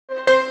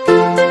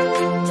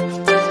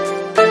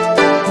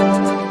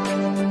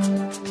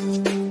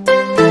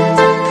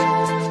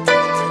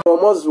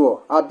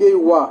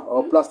Abieyuwa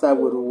or plaster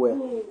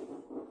Wortoworto.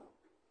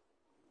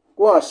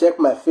 Go and check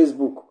my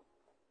Facebook.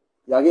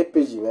 You get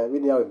page, man. We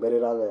need to bury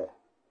that there.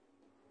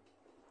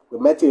 We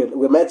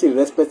met in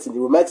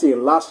respecting. We met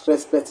in last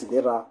respect in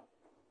there.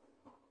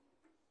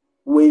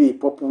 We be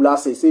popular,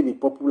 say be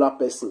popular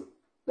person.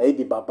 Now you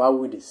be baba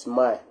with a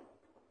smile.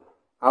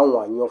 I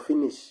want you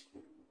finish.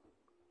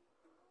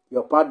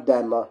 Your part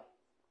diamond.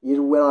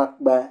 You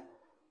went back.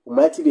 We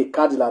met the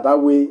card like that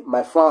way.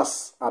 My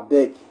fans, I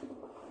beg.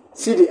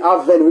 See the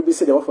advent we be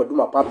say they want for do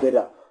my part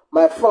better.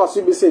 My fans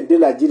we be say de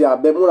Nigeria. I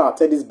beg more I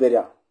tell this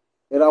better.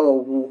 I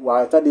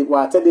tell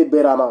the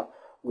better now.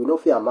 We no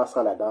fear a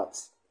master like that.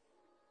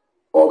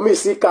 Or me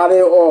see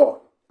carry or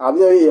I'm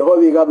not a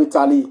hobby gab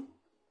Italy.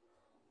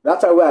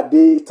 That's why I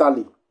did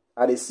Italy.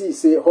 And they see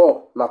say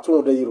oh na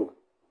 200 euro.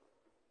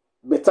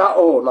 Better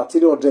or na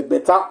 300.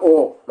 Better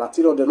or na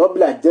 300. Not be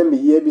like them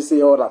here be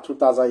say oh na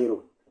 2,000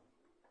 euro.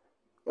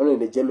 Only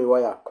the Jamie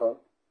wire come.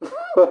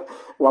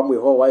 One way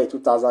how why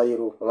 2,000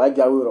 euro. I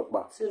get away rock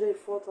back.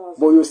 4,000.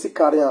 But you see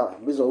carry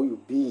on based on who you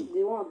be.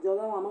 The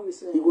other one not be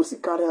saying. You go see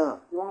carry on.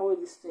 The one where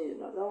this thing.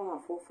 That one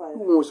 4,500.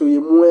 Who wants to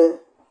you more?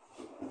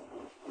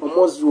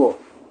 Almost you.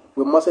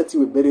 We must say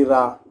we bury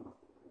ra.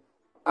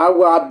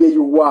 Awa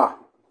Abieyuwa.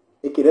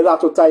 Ekerera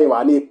to tie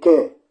wa ni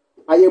ken.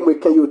 Aye mo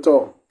ken you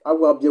to.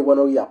 Awa Abieyuwa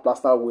no ya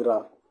plaster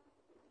wira.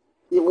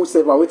 Even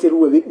say we wetin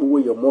we make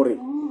we your mori.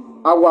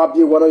 Awa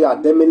Abieyuwa no ya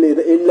demele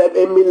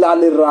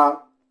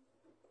emilanira.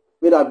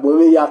 We na gbo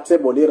mi ya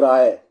table le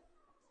ra e.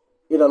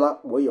 Ira na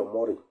we your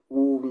mori.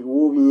 Wo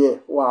mi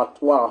wa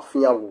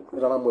afian wo.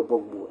 Ira na mo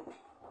bogbo.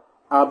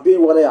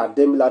 Abieyuwa no ya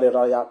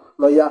demilanira ya.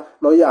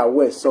 No ya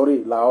we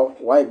sorry lao.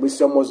 Wa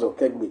igbesi omozo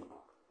kegbe.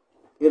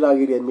 Ira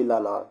gire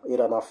emilana.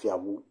 Ira na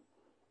fiawu.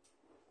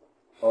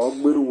 Oh,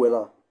 beru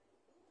wena.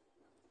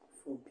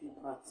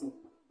 Forbid party.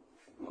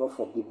 God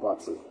forbid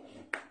party.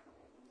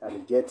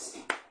 And get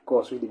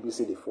cause with the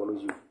BC they follow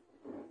you.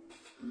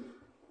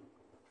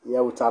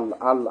 Yeah, with Allah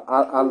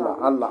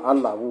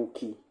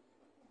wuki.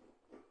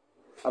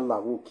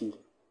 Allah wuki.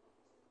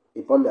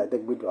 If I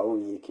take with our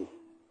yeke.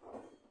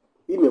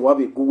 He may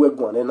wabi guwe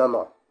gwane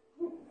nana.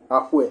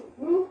 Akwe.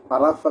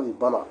 Arafa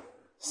vibana.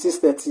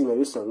 6:30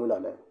 maybe some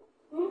winner.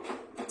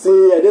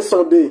 See, this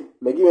Sunday,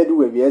 maybe we do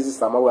we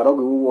exist. We are not going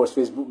to watch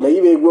Facebook.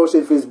 Maybe we watch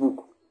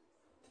Facebook.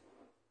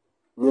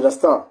 You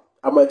understand?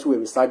 I'm going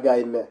to start guy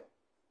in there.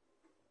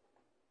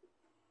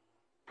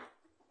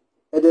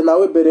 And then now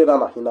we bury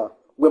rana hina.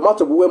 We might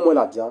have we more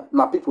like that.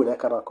 Now people they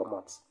can't come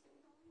out.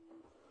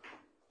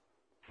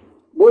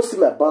 Go see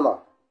my banner.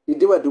 You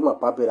do do my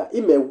papera.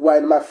 He may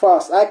wine my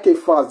fast. I can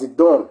fast the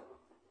dawn.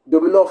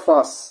 Domino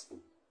fast.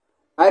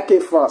 I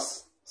can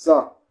fast.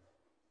 So,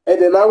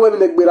 and then now we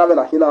make be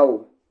rana hina.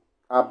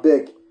 I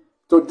beg.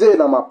 Today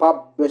na my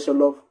pap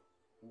bachelor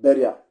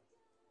burial.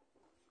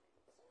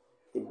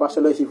 The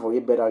bachelor he for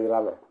burial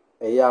grave.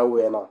 A year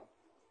away now.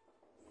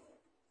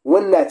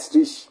 One night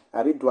reach,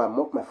 I read I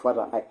mock my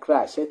father. I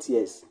cry, I shed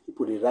tears. He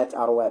put the right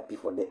RYP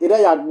for them. Ida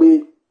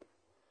yagbe.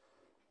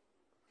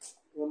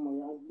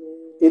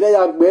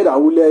 I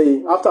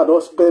will after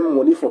those spend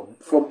money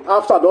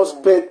after those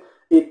spend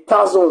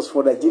 8,000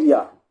 for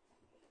Nigeria.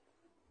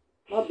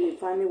 Not be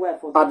finding where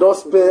for. I don't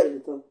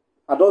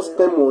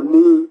spend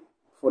money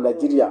for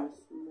Nigeria.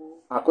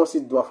 I can't see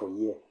do for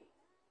year.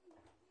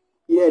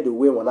 Here the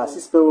way when I see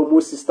spend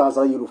almost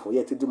 6,000 euro for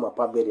year to do my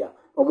pap burial.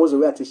 Almost the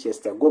way I teach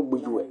Chester. God be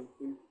you.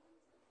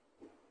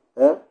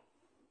 Eh?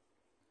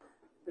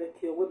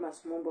 With my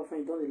small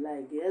boyfriend, don't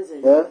lie. Yes,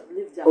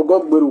 oh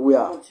God be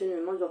where?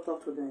 Continue, not just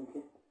talk to them.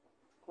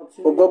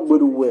 Continue. Oh God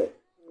be where?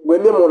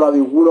 When me mona we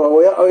who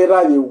or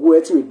era we who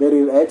eti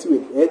bury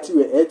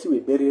eti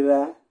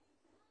bury.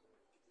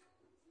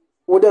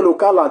 O de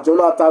local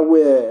Jonathan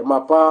where my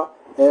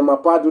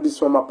pa do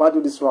this one, my pa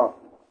do this one.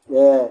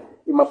 Yeah,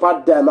 in my pa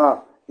there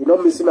now. You know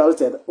me see me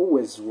said, "Oh,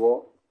 is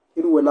war."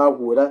 It will now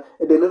go and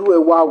then it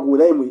will wow go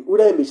then we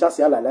be chance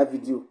la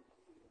video.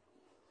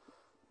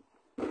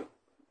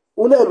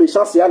 Una me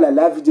chance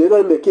la video. You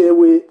don't make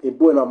away a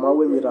boy na ma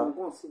we mira.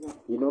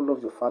 You don't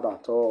love your father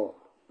at all.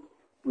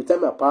 We tell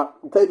my pa,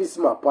 tell this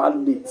my pa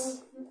late.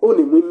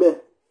 Only women.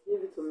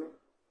 Give it to me.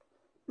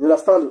 You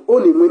understand?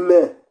 Only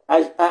women.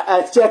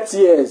 I shed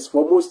tears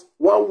for almost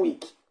 1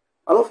 week.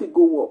 I don't feel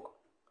go work.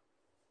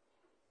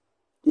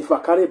 If I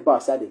carry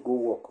bags, I go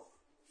work.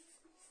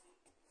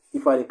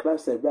 If I climb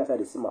stairs,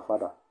 I see my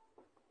father.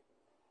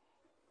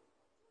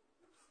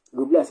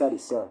 Go be aside the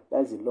sun.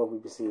 That is the love we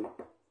be saying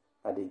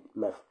at the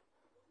mouth.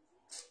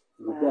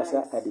 Go be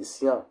aside at the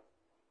sun.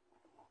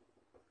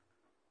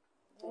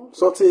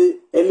 So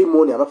early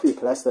morning, I don't feel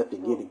climb step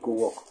again. They go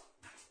work.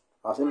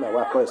 I say my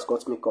wife come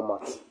escort me come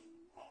out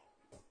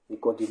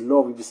because the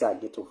love we be say I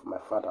get of my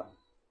father.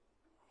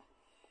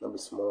 Not be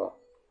small.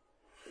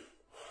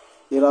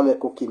 Ira me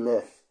cookie me.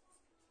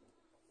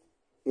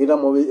 Ira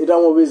mo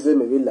we ze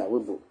me we la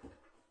webo.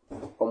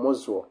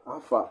 Omozo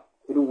afa.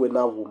 Iru we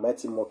na wo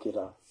meti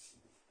mokira.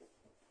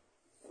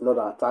 No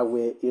that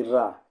way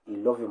Ira, you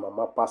love your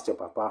mama past your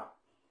papa.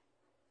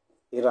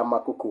 Ira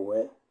makuku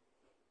we.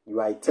 You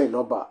are 10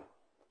 number.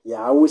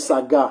 Ya always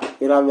saga.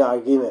 Ira me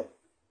agime.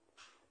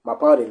 My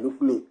father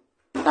look me.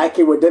 I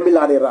can with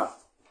Demila Nera.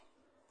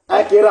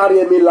 I can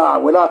rari Mila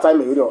when I time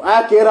video.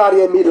 I can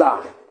rari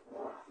Mila.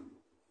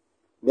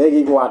 They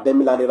give you a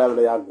Demila Nera no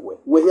Yagwe.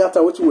 When you have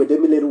to with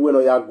Demila no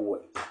Yagwe.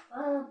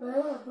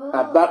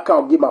 I back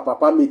out give my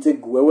papa me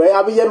take go. Where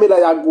Abieyuwa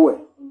Yagwe.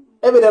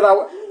 Every day,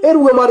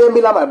 everywhere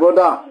Abieyuwa my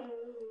brother.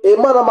 A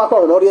man of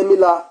Macron no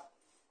Abieyuwa.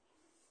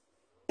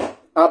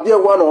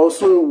 Abieyuwa no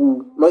also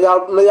no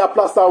ya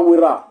plaster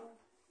wira.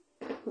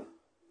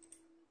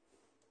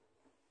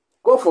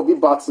 Go for be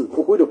batting.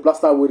 Who the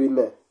plaster with him?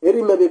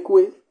 Eri me be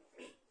kwe.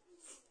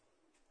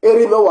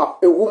 Eri me wa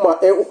a woman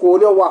who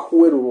only wa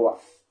kueruwa.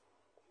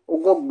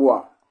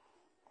 Ogogboa.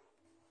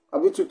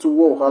 Abitu to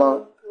wo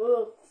hana.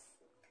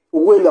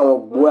 Uwe na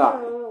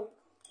ogboa.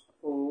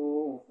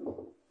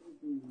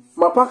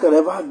 My papa can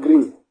never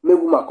agree. Me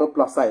woman come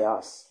plaster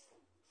yas.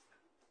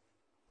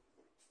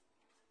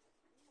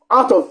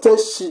 Out of 10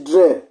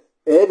 children,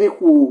 every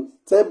who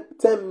 10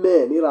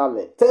 men,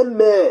 10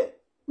 men,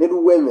 they do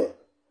women.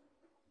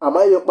 Am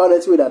I your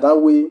planet with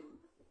that way?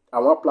 I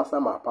want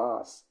plaster my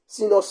pass.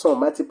 See no son,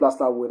 mighty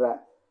plaster with her.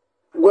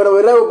 When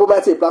we never go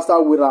mighty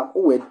plaster with her,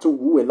 who went to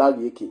who will lag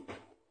yiki?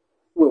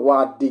 Who will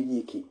want dig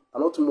yiki? I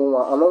don't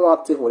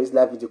want to take for this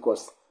live video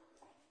course.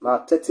 Now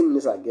 30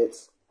 minutes I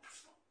get.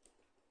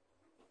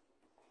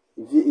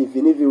 If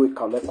you need to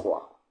come back,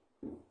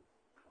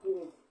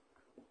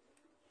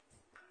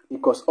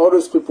 because all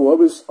those people, all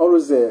those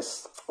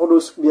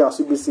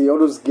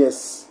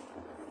guests,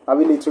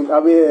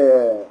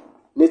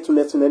 need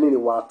to any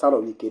one time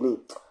of weekend.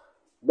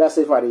 That's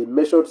if I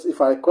measured, if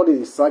I call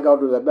the saga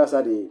out of the best,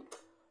 I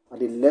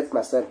let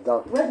myself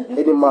down.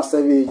 Any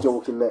myself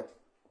joking there.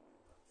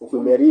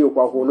 Marry you,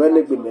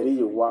 marry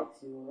you.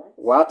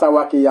 What I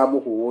work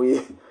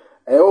Yamuku.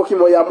 I owe him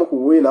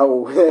Yamuku now.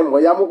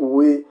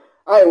 Yamuku.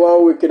 I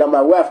want wicked and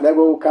my wife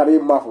never carry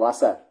my for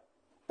herself.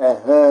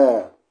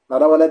 Now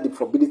that one the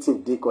forbidden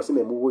thing they cause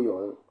me move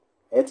you.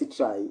 Eti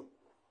try.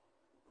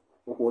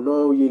 Who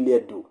know you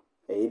let do.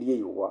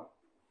 Abieyuwa.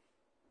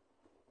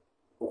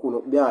 Who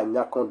no be a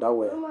nyakon that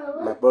way.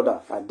 My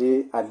brother,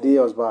 Ade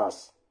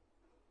husbands.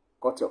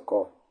 Got your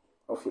call.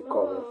 Off your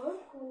call.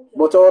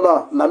 But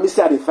na me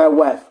say I defy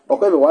wife.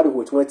 Okay, me worry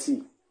with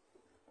 20.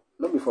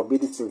 Not be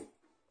forbidden thing.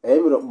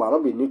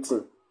 Not be new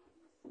thing.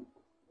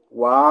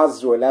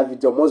 Wazo la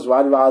video mo zo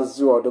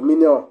wazo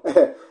dominion.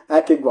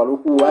 Ake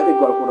gwaluku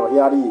no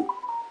hiari.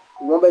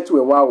 Wọ́n tu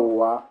ewa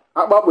wa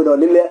akpa gbe no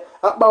lele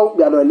akpa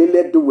ukpia no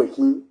lele do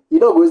weki you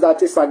don't go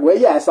that sag where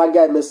ya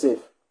saga myself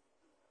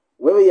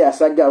where ya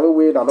saga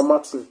we na no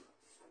matter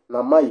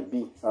na mai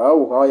bi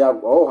ha ya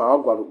ha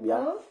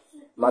gwalukpia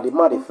na the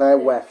man fair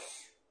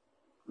wife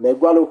me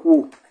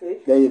gwaluku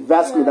they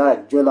invest me na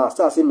journal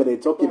start say me dey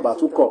talk about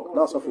two cup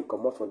now so fi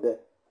comot for there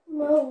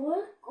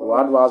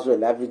what was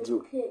well every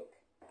video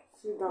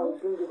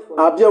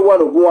Abieyuwa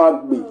no go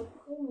agbe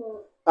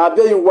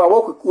Abieyuwa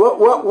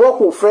what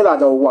could friend at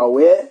the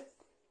way?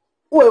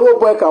 Oh,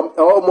 boy, come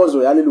almost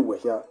a little way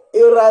here.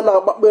 Era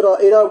na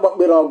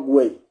bakbera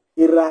way.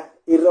 Era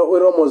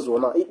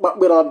mozona. It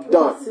bakbera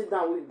down.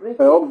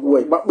 Oh,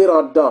 boy,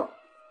 bakbera down.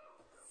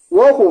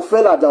 What could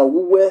friend at the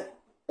way?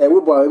 And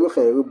we boy,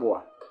 we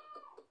boy.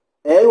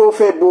 And we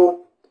febo,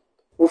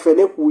 we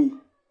fenekui.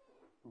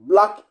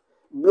 Black,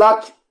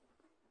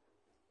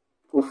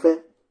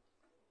 ofe.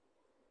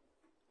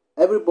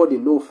 Everybody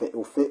know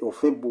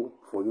ofebo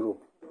for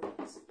Europe.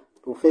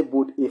 Ofe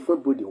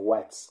the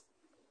whites.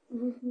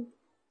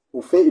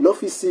 Ofe, you know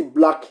if you see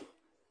black,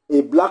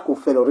 a black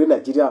ofe in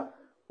Nigeria,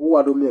 who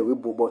are doing we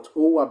but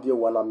who are be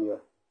one amia.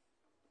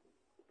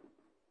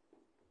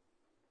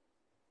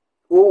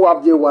 Who are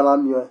be one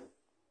amia?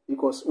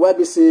 Because why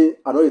be say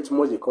I know too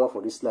much they come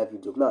for this live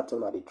video. Now I tell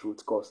you the truth,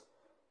 because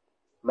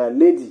my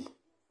lady,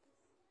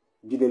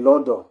 Julie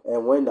London,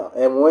 and when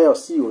I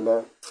see you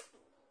now.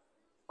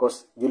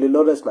 Because Julie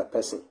London is my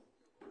person.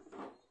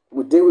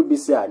 Would they will be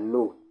say I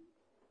know.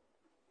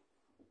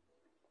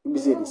 We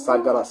say the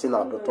saga na say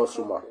na Dr.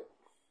 Suma.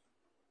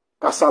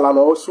 Kasala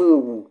no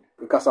osun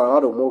kasala na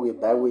do mo we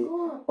buy we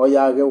o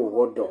ya ge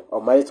wo do o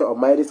my this on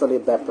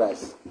buy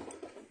price.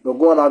 No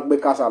go na gbe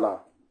kasala.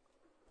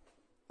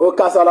 O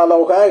kasala na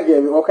o ka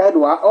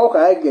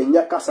ge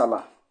nya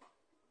kasala.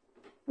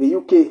 The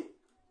UK.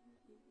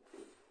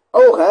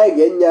 O ka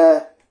ge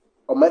nya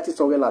o my this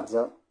on we la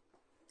dian.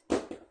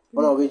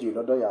 On a vu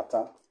London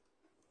yata.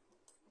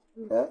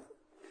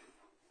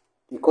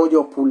 You call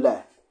your pull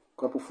line.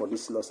 Come for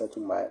this loss to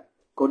my.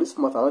 Cause this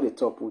matter not the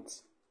top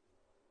put.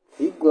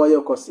 He go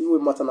here cause he will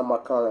matter na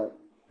makan.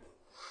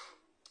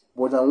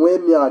 But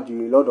when me and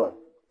you London,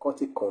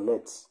 cut it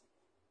connect.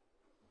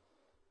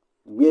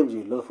 We have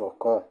you love for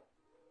con.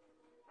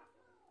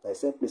 I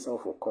said place on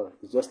for con.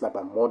 It's just like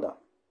my mother.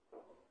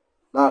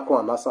 Now I come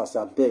and ask her, I say,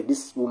 I beg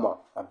this woman,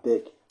 I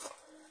beg.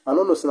 I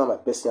don't know say my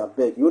person, I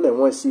beg. You only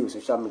want to see you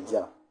social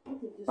media.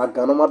 I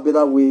cannot be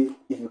that way.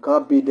 If you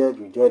can't be there,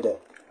 you join them.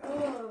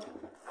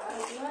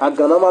 I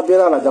cannot be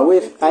like that way.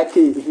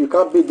 If you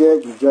can't be there,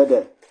 you join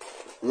them.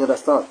 You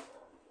understand?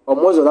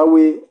 Almost that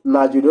way.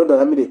 Now you know that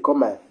I mean they call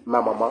my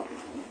mama.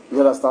 You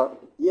understand?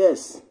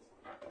 Yes.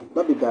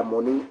 Not be by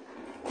money.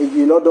 If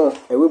you not done,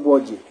 a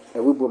budget,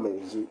 a will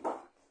marriage.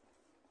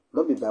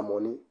 Not be by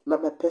money,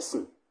 not by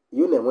person.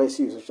 You never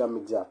see social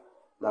media.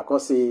 Na can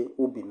say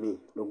who be me.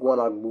 No go on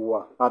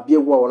agbuwa.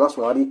 Abieyuwa wana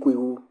swari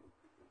kwewu.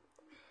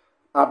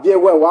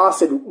 Abieyuwa wa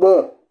se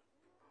lukbon.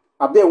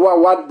 Abieyuwa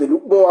wa de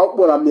lukbon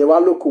akbon na me wa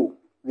loko.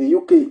 The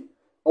UK.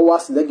 O wa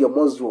select your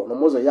mozo. No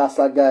mozo ya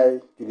saga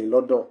in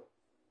London.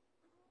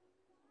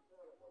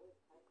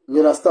 You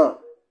understand?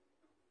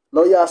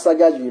 No ya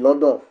saga in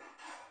London.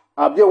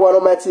 Abieyuwa no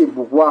mighty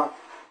bugwa.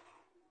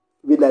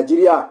 With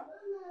Nigeria.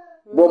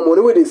 But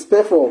money we dey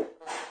spend for.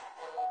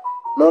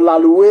 No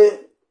laluwe.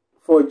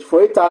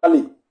 For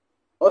Italy,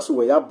 also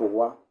we have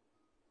Bowa.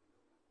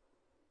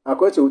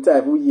 According to Uta,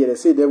 every year they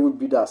say they will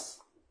bid us.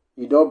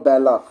 You don't buy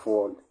land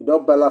for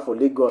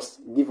Lagos,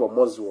 give a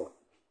Moswo.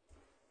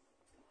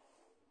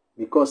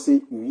 Because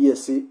see, you hear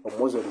say a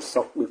Moswo the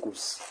sock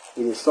because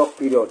in the sock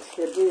period.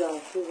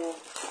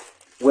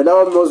 When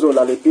our Moswo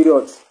are the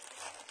period,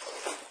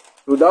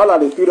 without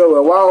the period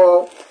where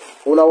wow,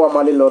 ona wa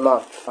mali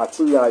lona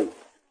atinyai.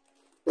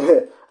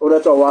 Ona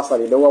to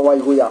wasali, no wa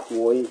you ya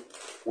kuoi.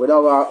 When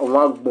our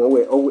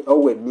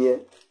owe near,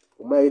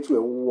 o may to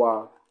a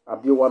war,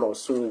 Abieyuwa or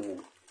so,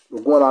 you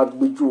go out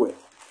with you.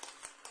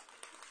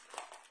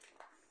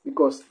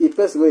 Because if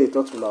person way you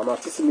talk to now,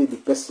 not me the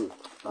person,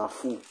 are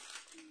fool.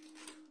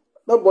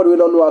 Nobody will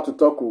not know how to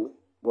talk,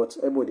 but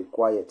everybody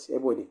quiet,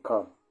 everybody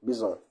calm,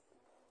 bison.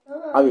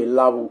 Have a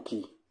loud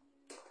key.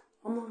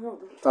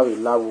 Have a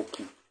loud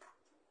key.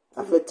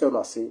 I feel tell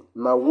us say,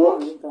 now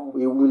walk,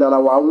 we win and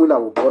our winner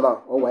will go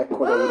now, or I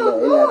call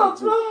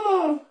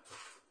it.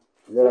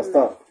 You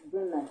understand?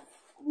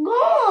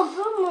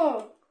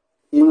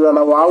 Even when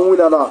I want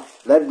to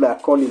let me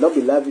call you, not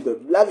be live video.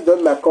 Live video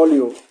me call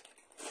you.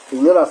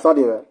 You understand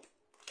it?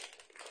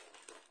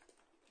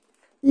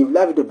 If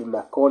live video be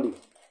my calling,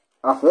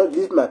 after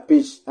this my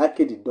page, I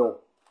get it done.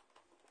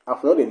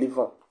 After the live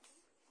on.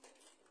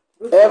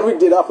 Every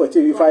day after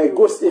if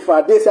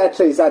I decide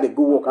to inside the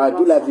go work, I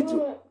do live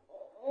video.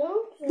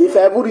 If I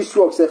ever reach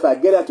work, if I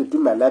get out to do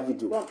my live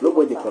video,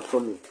 nobody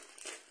control me.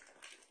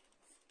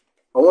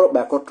 I want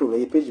by control,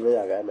 you page me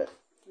again.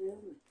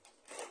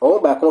 I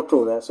want by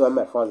control, man, so I'm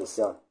my friend is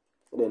young.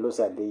 They know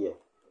that day here.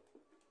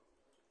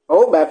 I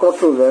want by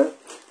control, man.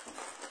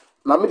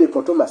 Now me they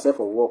control myself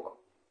for work.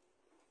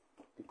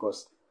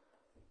 Because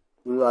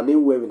you are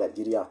nowhere in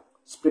Nigeria.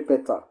 Spray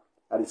better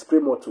and spray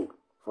motto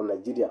for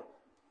Nigeria.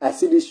 I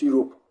see this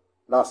Europe,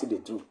 now I see they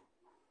do.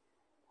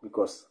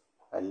 Because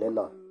I learn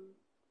now.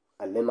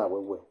 I learn now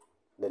well.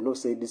 They know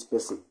say this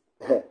person.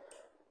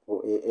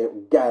 Or a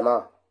guy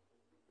now.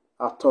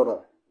 At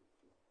all.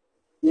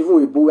 Even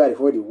we boy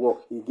before they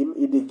work, they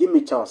give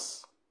me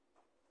chance.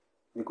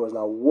 Because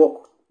now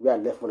work we are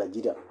left for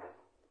Nigeria.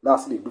 Now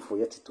see they do for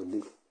yet to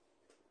live.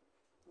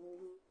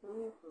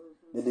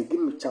 They give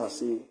me chance,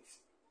 say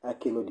I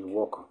cannot the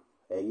work.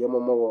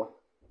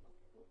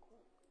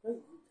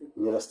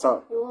 You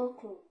understand?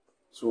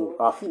 So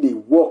I feel they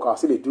work, I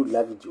see they do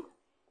live video.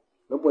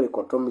 Nobody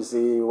control me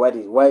say why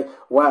you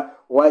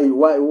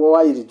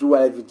do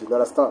live video. You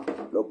understand?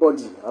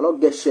 Nobody. I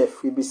don't get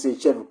chef. We be say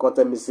chef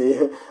contact me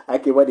say I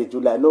can why they do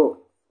like no.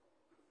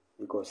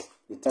 Because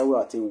the time we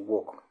are take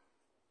work,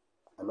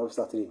 I not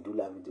start to do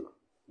live video.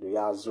 The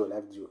years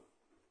live video.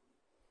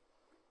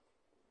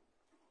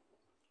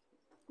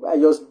 Why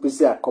just be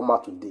say I come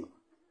out today?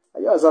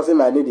 I just say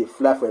I need a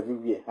fly for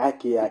everywhere. I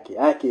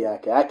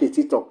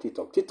TikTok.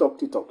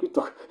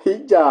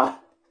 Hija.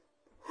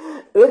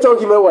 They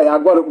talk about why I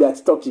got up there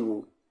to talk to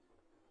you.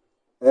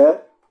 Eh?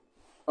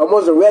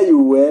 Almost where you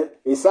were,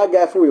 a sad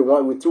guy for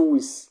with 2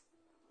 weeks.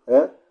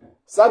 Eh?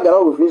 Sad guy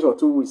will finish for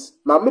 2 weeks.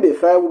 Now me the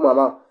fire woman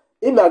now.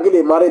 He may get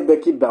a married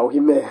Becky bow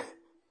him.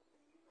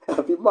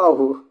 Happy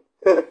Maho.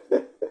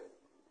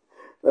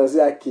 That's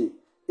okay.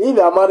 He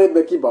may married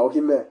Becky bow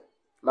him.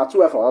 Now 2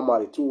 wife or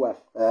married 2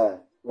 wife.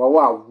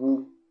 Wow,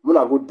 woo.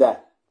 Muna go die.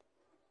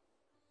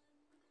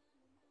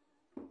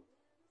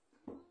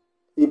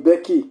 He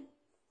Becky.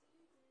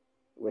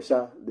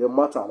 Wesha, the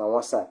matter on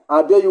one side.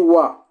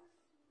 Abieyuwa,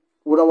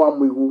 una wa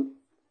mwigu.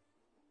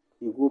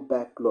 You go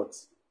buy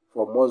clothes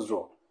for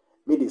Mosro.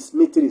 Me the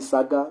Smithy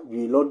saga,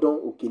 you London,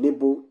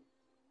 Ukinebo.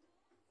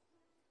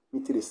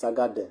 Meet the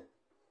saga there.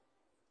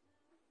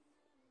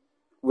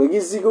 We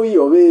give zigo yi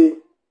owe.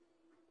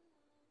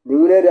 Ni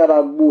wune de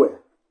aragbu e.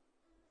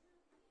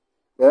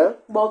 Eh?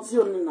 But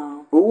you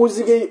now. Owu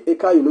zige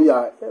eka you know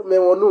ya. Me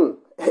wonu.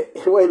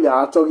 When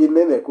ya atogi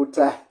me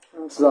kuta.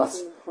 So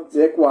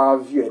they kwa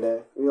view ne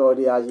we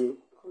already aye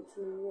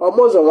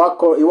almost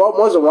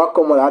one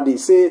come on they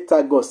say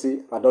thank God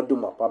say I don't do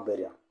my papa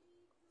burial.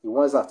 He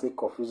wants to take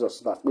confusion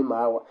so that me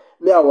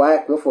I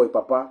wife come for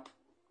papa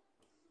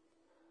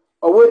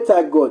owe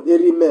thank God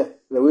eri me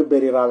le we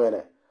bury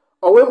ramene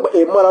owe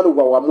e man no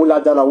wa mula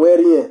dana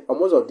where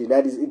almost of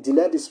deny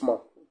this man.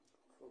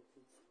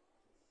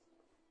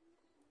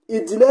 He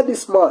denied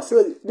this man.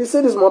 So they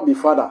say this man be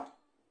father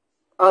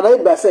and I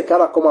by say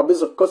can come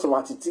because of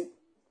attitude.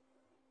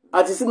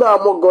 At is now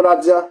more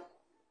gonna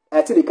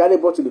I think they can't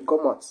able to the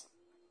comments.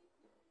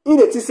 In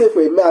the say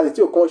for a man, it's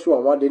your conscious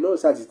one. They know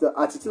that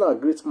a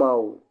great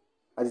man.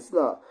 It's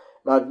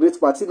na great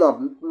party na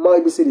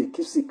man be say they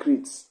keep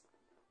secrets.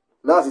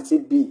 Now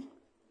it be.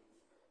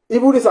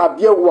 Even this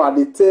Abieyuwa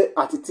they tell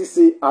atiti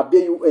say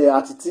Abieyuwa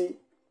atiti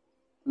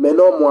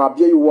meno mo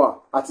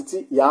Abieyuwa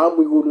atiti ya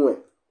amu no e.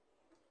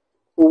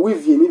 O wi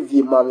vie ni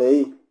vie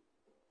mame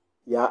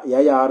ya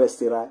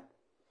arrestera.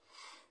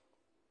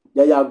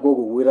 Ya go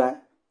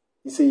wira.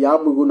 He say ya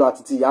amu no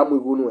atiti ya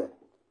amu no e.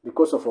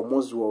 Because of a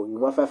Moswo, you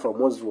want fight from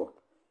Moswo.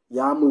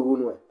 Ya amu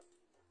no e.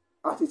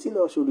 Atiti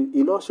no show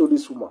he not show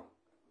this woman.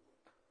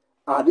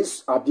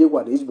 This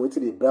Abieyuwa is going to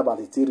the Bible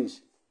at the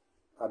rich.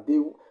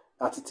 Abieyuwa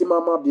atiti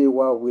mama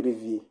Abieyuwa we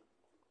review.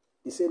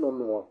 He say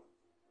no.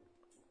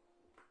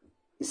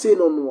 He say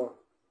no.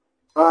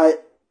 I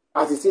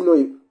atiti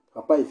no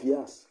papa if he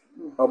ask.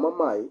 Or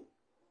mama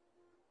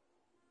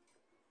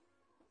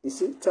he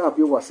say tell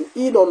Abieyuwa say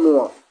he don't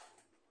know.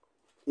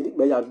 He think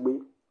be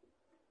yagbe.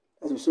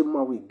 As we say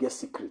man we get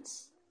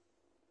secrets.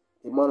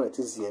 Emmanuel it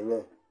is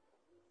here.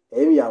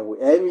 Emi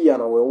ya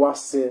na we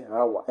wase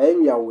awa.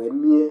 Emi ya we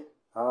mie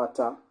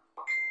ata.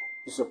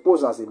 You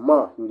suppose as a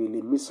man you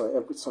really miss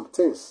some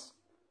things.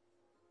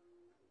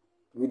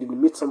 You really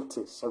meet some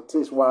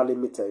things while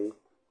limited.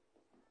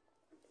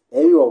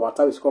 Emi or what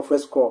is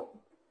conference call.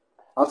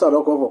 After I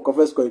don't come for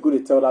conference call, you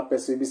could tell that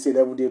person be saying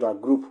every day in a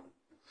group.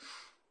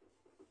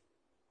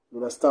 You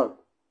understand?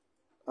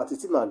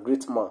 Atiti na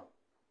great man.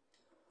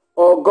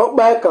 Or got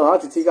back and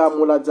atiti ga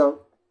mulajan.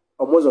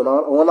 Or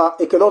mozona ona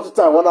e cannot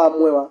time ona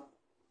amwewa.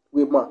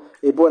 We man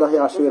e bona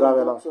here ashira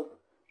vena.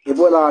 E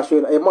bona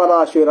ashira e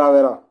mana ashira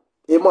vena.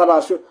 E mana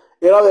ashira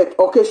era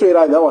okay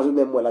shira na was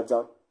me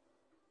mulajan.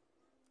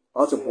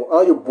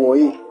 Are you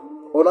boy?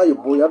 Ona you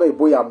boy, ana you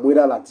boy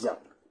amwera la dia.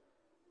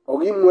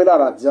 Ogi mwera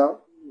la dia.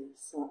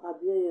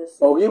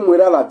 Ogi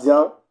mwera la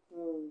dia.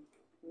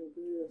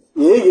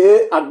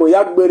 Ye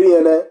agboya gberi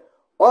ene.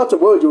 O to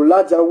boy you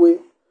la dia we.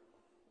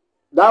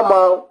 That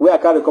man where I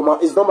carry come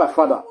out is not my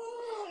father.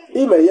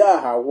 He may ya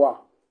hawa.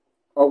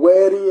 Or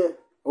where he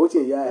what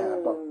ya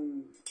ha.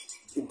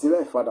 It's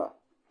my father.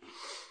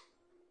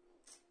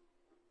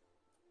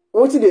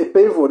 What they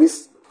pay for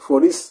this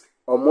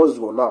almost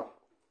now?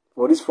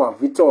 For this for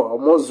Victor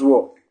almost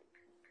war.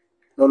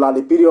 No la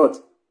the period.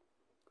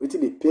 What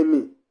they pay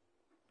me?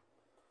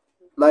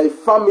 Now a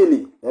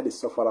family that is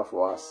suffer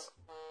for us.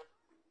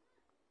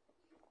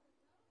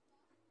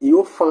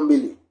 Your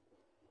family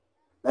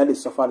that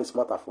is suffer this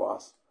matter for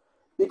us.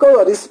 Because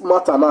of this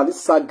matter now,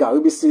 this saga,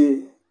 we be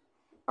say,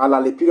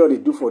 and the period they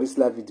do for this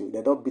live video,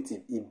 they don't beat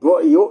him. He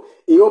brought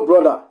your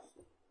brother.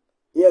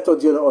 He had to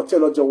do or tell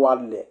not your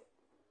one leg.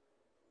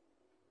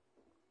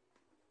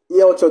 He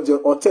had to do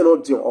or tell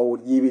not your or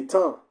give it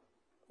time.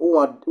 Who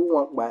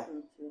want by?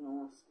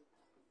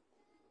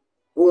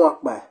 Who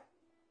want by?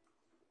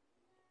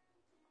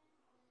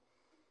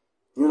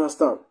 You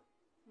understand?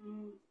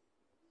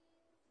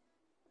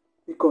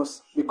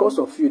 Because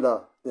of you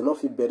now, they not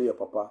feel bury your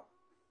papa.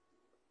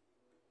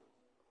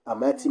 I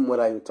might team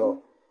what you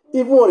talk.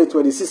 Even on the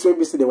 26th, when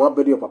we say they want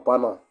bury your papa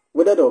now,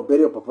 whether they'll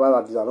bury your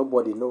papa,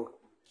 nobody know.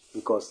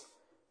 Because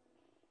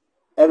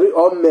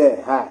all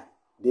men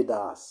did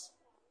us.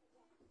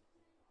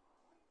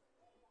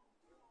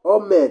 All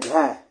men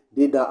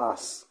did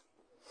us.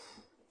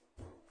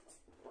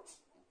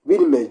 We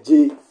me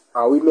J,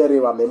 we marry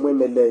wa me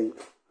melei.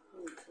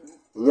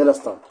 You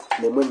understand?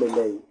 Me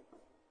melei.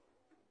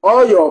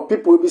 All your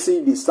people will be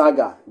saying the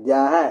saga, they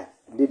are high,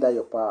 did that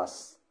your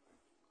past.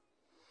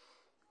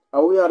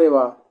 Are we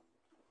arriva?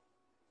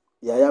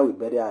 Yaya we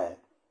bury high.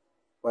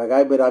 Why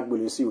guy better will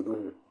you see you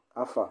do?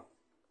 Afa.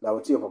 Now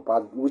what you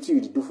papa, what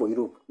you do for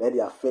Europe? Let they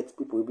affect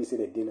people will be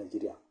saying they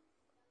Nigeria.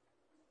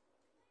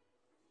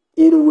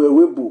 In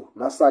Webu,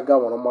 na saga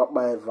one of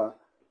my ever.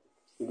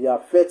 It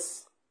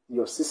affects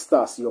your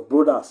sisters, your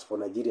brothers for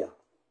Nigeria.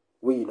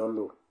 We don't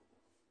know.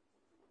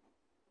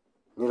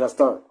 You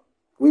understand?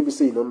 We be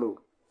saying you don't know.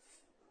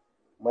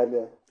 My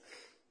man.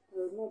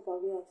 There's no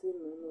palliative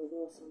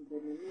or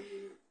something.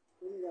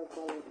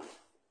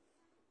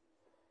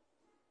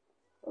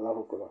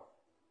 Alafukola.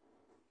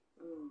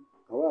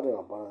 Aware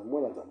about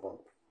more than that.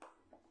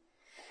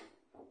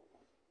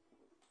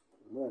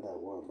 More than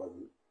one,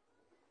 baby.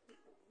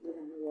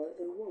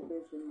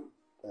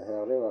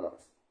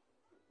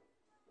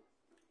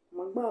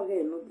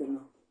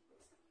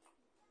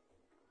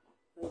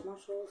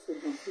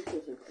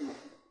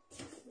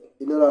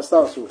 You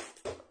understand, so?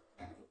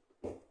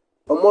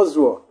 Almost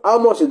how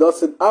much you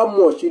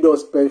don't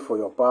spend for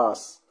your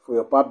past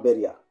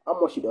burial? How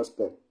much you don't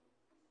spend?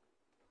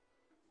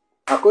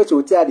 According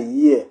to the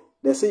year,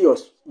 they say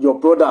your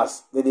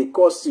brothers, they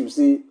cost you,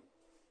 see,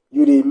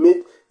 you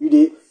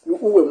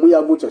who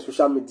go to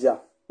social media.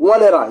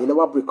 1 era, you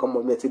never break come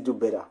on to do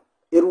better.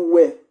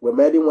 Everywhere, we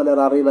made 1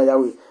 era na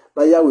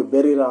yawe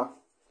berira,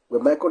 we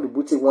make the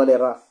booty 1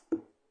 era.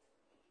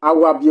 I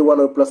will be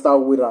 1 plus that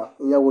winner,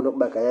 and you will not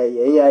back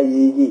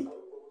ye.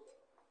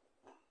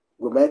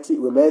 We met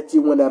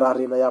 1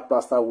 era na ya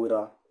plus that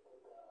winner.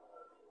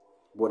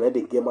 But then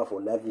the gamer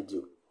for live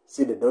video.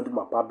 See the don't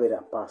my papa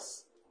better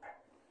pass.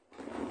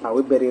 I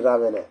will bury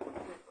Ravene.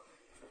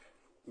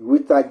 We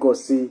thank God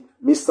see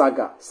me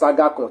saga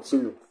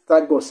continue.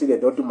 Thank God see they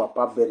don't do my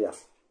pap burial.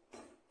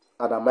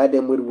 And I made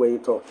them with way you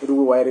talk. It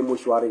will wire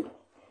mutuary.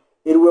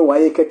 It will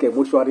wire keke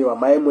mutuary.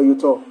 My way you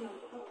talk.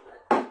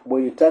 But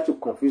you try to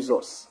confuse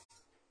us.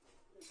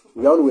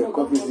 You always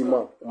confuse him,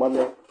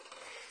 man.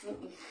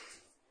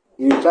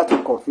 You try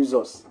to confuse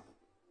us.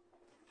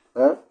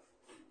 Huh?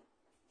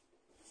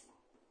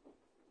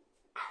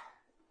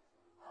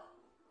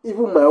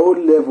 Even my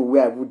own level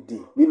where I would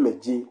be, we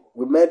made a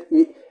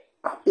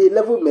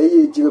level may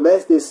we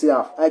must stay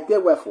safe. I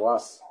get where for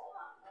us.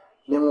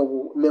 I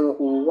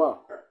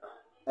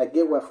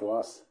get where for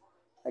us.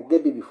 I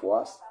get baby for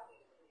us.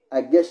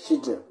 I get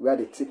children where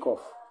they take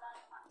off.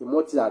 The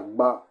motive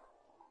back.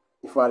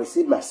 If I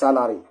receive my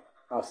salary,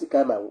 I'll still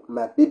carry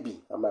my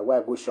baby and my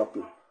wife go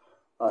shopping.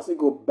 I'll still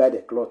go buy the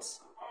clothes.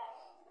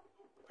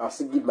 I'll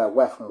still give my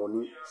wife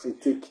money. Say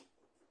take.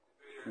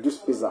 Do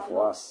space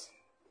for us.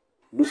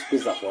 Do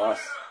space for us.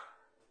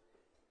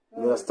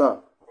 You understand?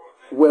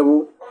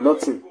 Well,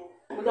 nothing.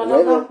 How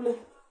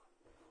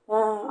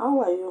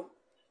are you?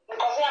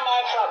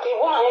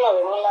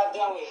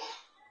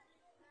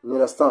 You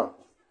understand?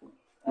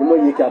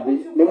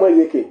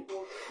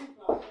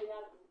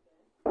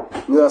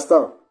 You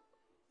understand?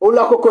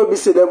 Ola koko be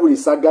say devil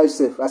is saga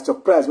yourself. As your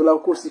price, ola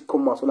koko see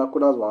come out, ola koko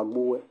dance one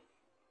go.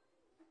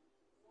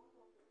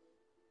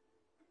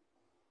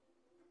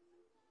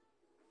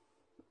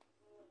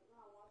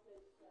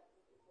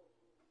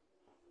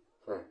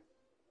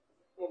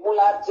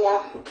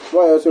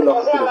 Why you so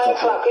lucky?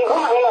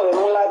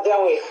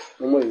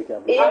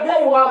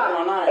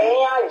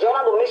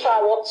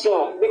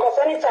 Because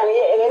anytime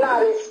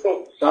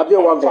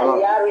Abieyuwa gonna.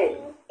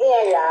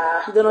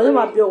 They know you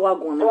might be a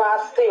wagon. No.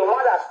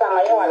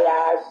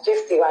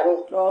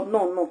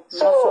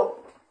 So,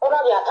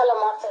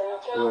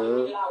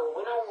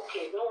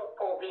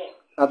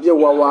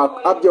 Abieyuwa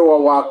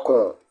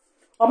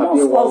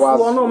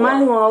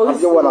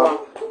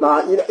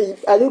now,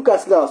 I look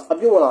at last.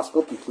 Abieyuwa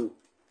stop picking.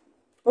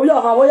 Oh, you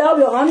have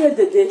honey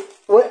today.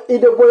 Well,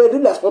 if the boy do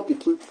not stop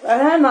picking.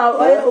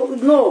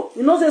 No,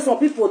 you know, say some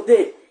people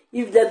they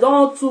if they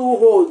don't too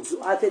hold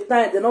at a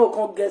time, they don't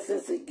come get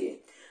sense again.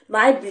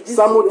 Now, be this.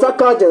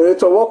 Samutaka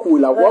generator walk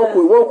with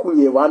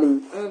you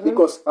one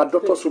because a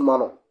doctor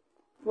Sumano.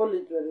 Hold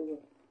it very well.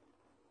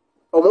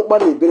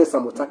 Omobani be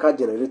Samutaka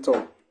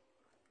generator.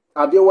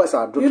 Abieyuwa is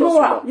a doctor.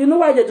 You know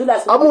why they do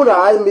that? I'm gonna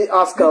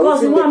ask her.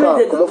 Because you want me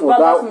to do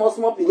that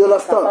small people. You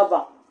understand?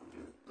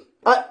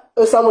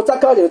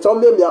 Samutaka generator.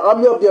 I'm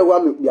your beer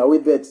one. We are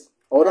with beds.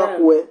 Or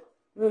that way.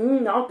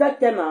 Now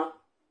take them now.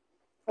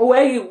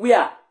 Where you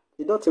wear?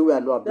 You don't say we are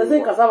not. They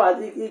say cassava.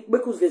 It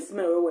because they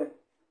smell away.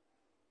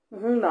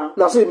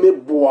 Now say me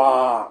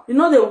boah. You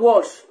know they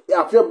wash.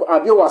 Yeah,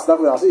 Abieyuwa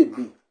stuff. I say it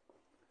be.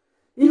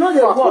 You know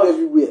they wash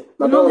everywhere.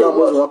 You know they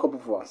wash. One couple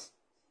for us.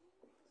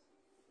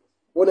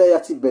 When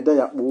I see better,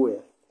 ya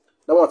boy.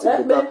 That one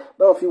take better.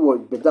 That one feel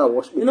better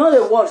wash. You know they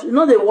wash. You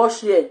know they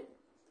wash here.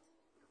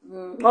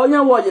 Oh,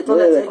 you wash it.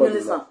 They take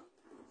listen.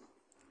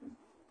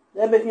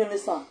 They make you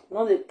listen. You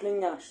know they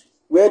clean yash.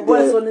 Where do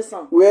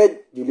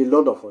the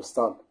Lord of us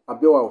stand?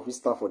 Abieyuwa of his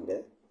stand for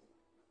there.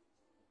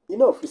 You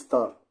know of his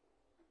stand.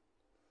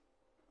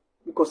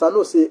 Because I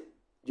know say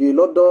the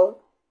Lord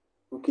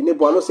okay,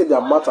 but I know say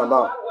their matter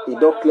now. It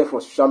don't clear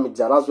for social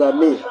media. That's why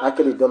I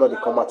actually don't know they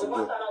come out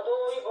again.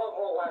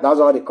 That's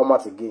why they come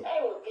out again.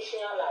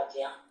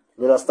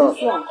 You understand?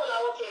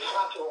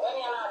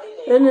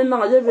 Any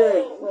now you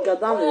be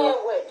get down there.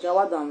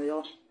 Jawa down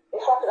there.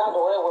 If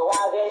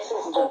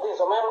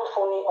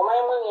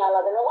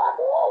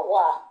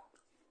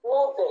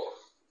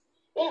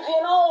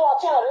you know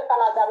what you're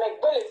Canada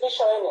make belly fish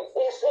in it,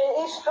 it's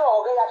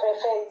strong,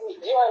 it's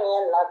joining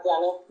in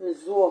Latiani.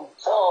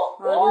 So,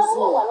 I know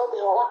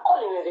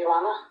calling with you,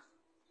 Anna.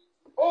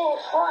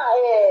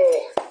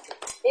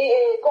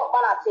 Got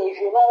Panate, if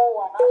you know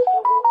what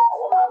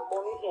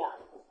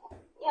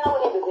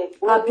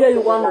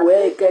Abieyuwa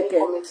way keke.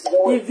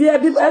 If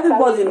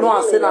everybody know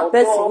and say na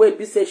person wey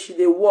be say she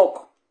dey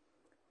work,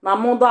 na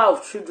mother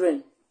of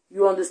children.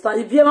 You understand?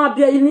 If you ma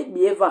bien ni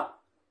behavior,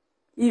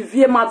 if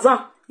you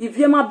madan, if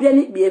you ma bien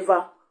ni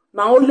behavior,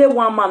 na only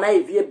one man na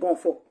if you born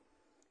for.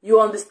 You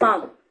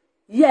understand?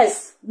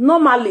 Yes,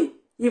 normally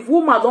if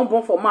woman don't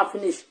born for man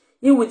finish,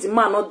 in with the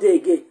man not there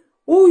again.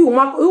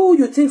 Who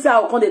you think say I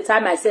will come the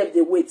time myself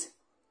they wait?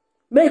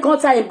 May you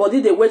can't tell him body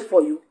they wait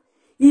for you.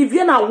 If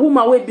you're a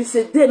woman will be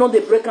say they know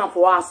they break am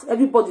for us.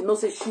 Everybody knows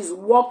say she's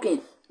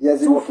working. Yes,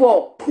 too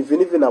far.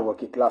 Even if in a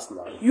working class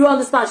now. You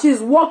understand?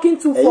 She's working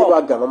too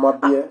far.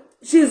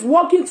 She's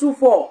working too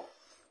far.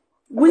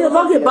 We are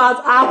talking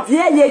about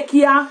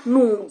Abieyuwa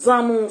no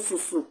zanu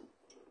susu.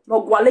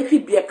 No gwaleki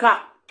bieka.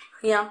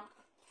 Here.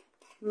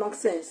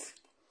 Nonsense.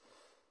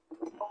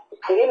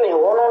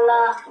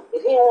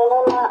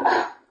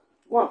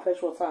 Go and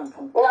fetch water and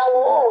come.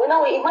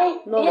 No, it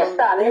might yes,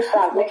 darling,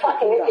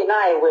 fucking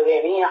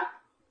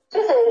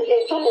this is a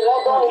truly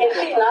not you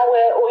see now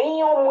where we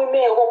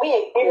women or we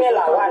women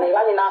are running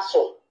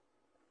so.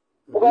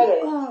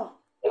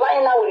 If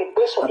I know the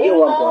person, you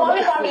know,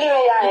 my family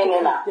are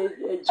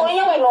so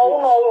you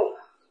know.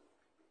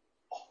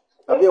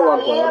 Abieyuwa.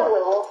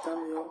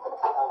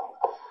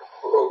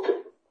 Okay.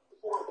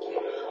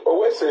 Oh,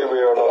 we say we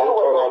on a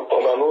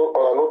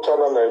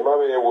channel na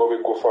imame wo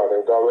we go for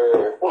them. Gawe,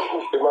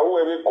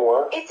 imame we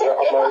go. It's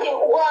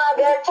well,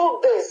 there are 2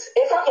 days.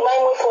 If I my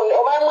phone,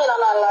 or my money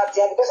na last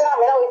year because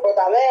I'm now with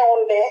the man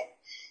on there.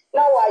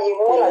 Now why you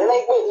want to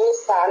make me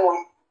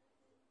stand?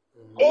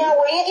 Yeah,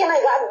 we in a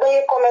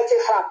big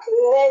committee fact.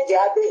 What do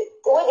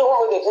you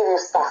want to give you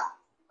star?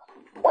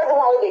 What do you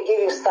want to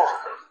give you star?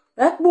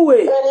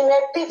 Boy. When you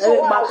make people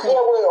want to hear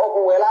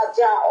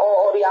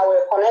or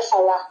your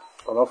connection.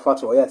 On fait,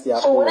 tu vois, tu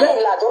as. So when you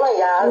la don't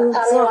ya,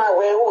 tell me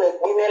where we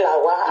be la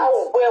wa, how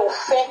well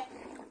fe.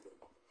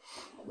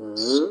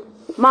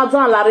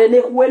 Madam la Rene,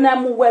 when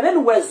I'm of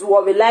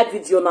a live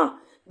video now,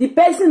 the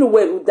person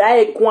who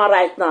die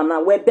right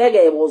now, where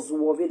beggar was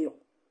video.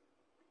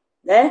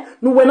 Eh?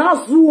 No, when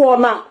I zoo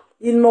na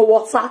in no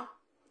water,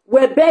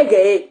 we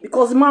beg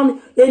because man,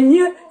 a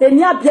new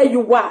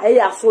Abieyuwa,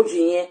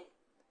 soji,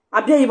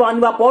 Abieyuwa,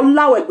 you are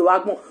bola with the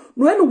wagmo.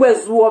 When we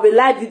zoo of a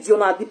live video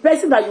now, the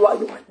person that you are,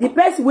 the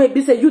person will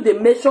be say you the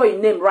make sure your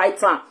name right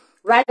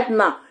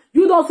now.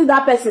 You don't see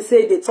that person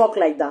say they talk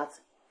like that.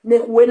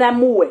 When I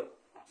move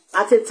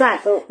at a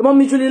time,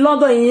 Mom usually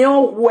London in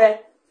your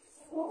way.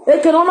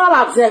 It can only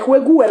have that we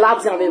go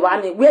labs and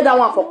where that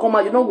one for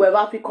come you know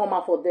wherever we come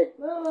out for that.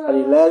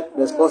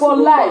 Responsible for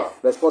life.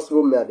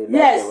 Responsible man.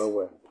 Yes.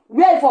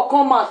 Where for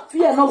come out,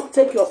 fear not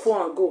take your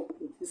phone and go.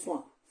 This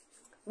one.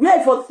 Where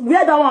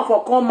that one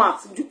for come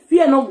out,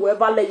 fear not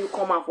whoever let you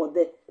come out for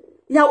that.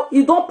 Yeah,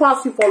 it don't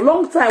pass you for a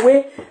long time.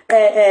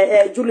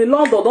 Where Julie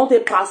London don't they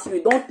pass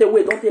you, don't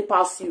they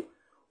pass you.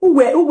 Who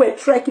were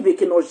trek if they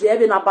cannot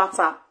have in a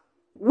batter.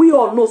 We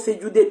all know say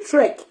you they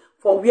trek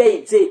for where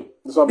it is.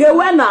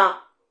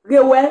 They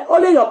were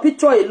only your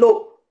picture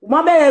alone.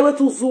 Mama way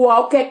to zoo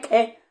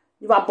okay.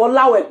 You are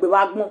bola we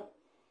wagmo.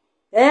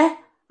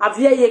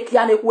 Abieyuwa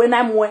kiane when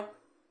I'm we.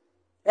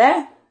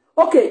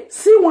 Okay,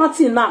 see one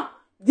thing now.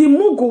 The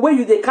mugu where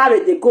you they carry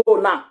they go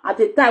now. At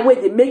the time where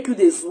they make you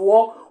the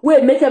zoo,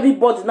 where make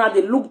everybody now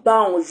they look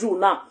down on you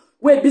now.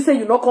 Where be say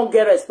you not can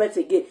get respect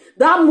again.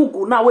 That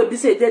mugu now where be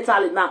say they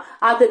tell it now.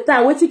 At the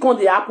time what it can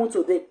they happen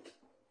today.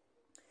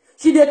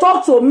 She they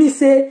talk to me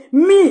say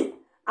me.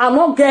 I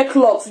not get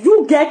clothes.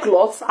 You get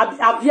clothes.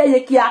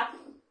 Abieyuwa.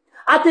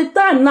 At the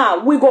time now,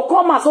 we go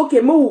come as okay.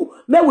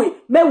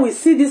 May we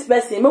see this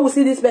person. May we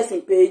see this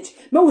person page.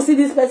 May we see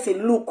this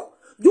person look.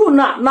 You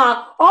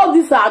now all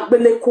these are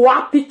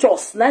belekwa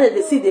pictures. Now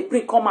they see the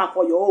print come out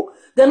for your own.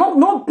 They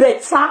no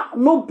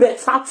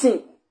better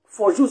thing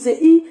for you.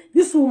 Say,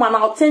 this woman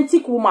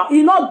authentic woman.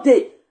 You not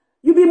there.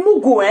 You be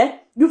mugu, eh?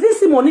 You feel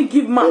see money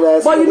give man,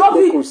 but you not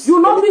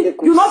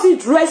be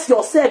dress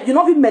yourself. You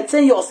not be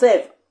maintain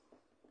yourself.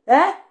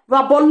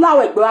 Va bolla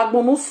we gbe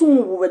agbo no sun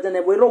wu we den e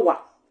we rowa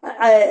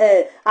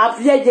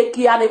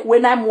Abieyuwa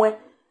when I'm when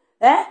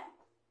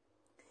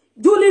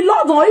Julie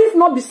London if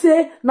not be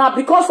say now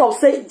because of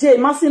say J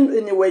Masin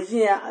anyway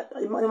here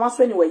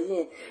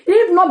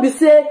if not be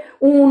say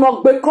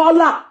unok be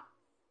caller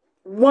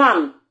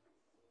one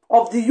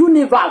of the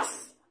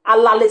universe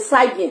alale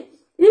side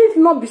if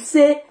not be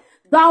say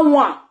that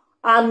one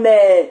and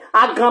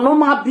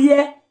aganoma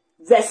beer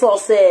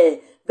versus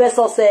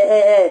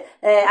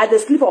at the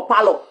sleep of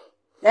palo.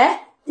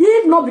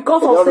 If not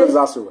because of say,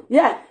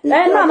 yeah,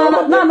 no,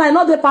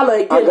 not the palo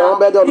again.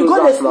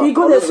 He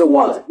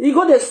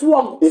go the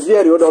sword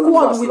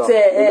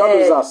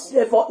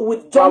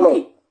with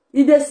junkie.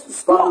 He just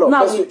squad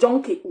now with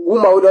junkie.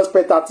 Woman who does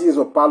pay 30 years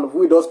of palo,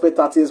 who does pay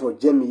 30 years for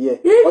Jamie here.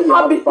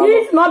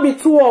 If not be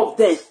 2 of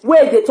them,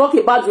 where they talk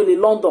about Julie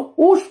London,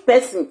 which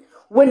person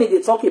when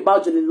they talk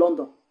about Julie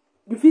London?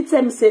 You fit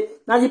tell me say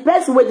now the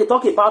person where they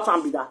talk about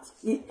and be that.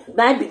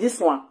 Now be this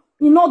one.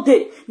 You know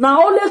they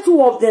now only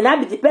 2 of them. Now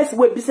be the person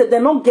where be said they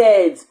not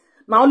get.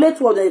 Now only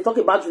 2 of them they talk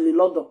about Julie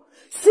London.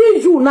 See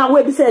you now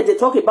where be said they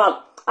talk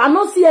about. I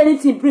don't see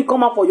anything bring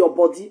come up for your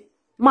body,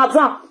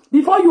 madam.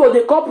 Before you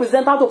they call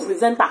presenter to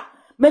presenter,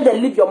 make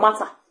them leave your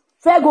matter.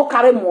 Fair go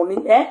carry money,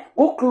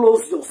 go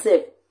close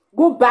yourself,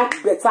 go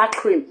back better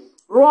cream,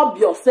 rub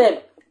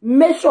yourself,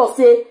 make sure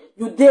say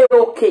you dey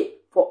okay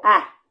for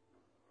her.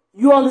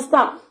 You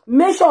understand?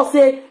 Make sure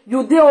say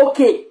you dey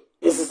okay.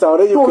 It's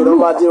already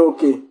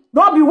okay.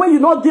 Not be when you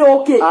not dey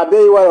okay.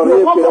 Abieyuwa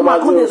you can't come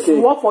and dey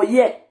zuo for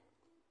year.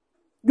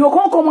 You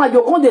can't come and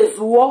you can't dey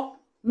zuo.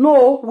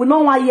 No, we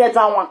don't want hear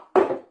that one.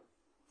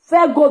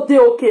 Fair go dey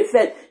okay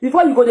first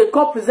before you go dey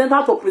call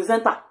presenter to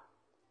presenter.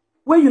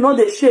 When you know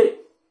the shame,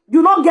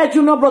 you don't get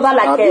junior brother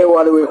like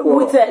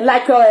with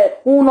like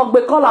who not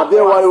be call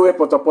Abieyuwa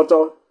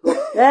poto.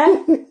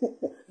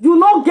 You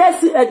not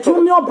get a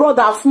junior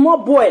brother, small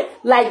boy,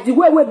 like the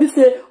way we be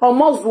say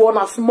almost one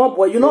a small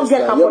boy. You not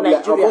get him from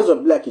Nigeria. Almost a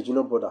black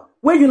junior brother.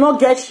 Where you not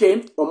get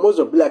shame. Almost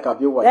a black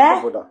Abieyuwa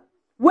junior brother.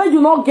 Where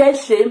you not get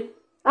shame.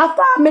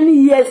 After how many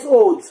years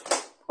old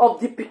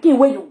of the picking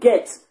where you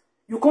get,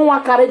 you can't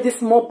want carry this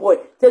small boy.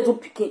 They do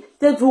picking.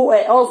 They do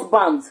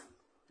husband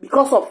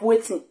because of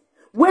waiting.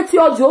 Wait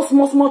till all the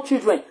small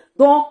children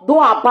don't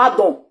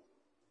abandon.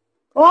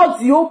 All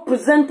the old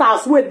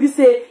presenters will be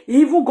say,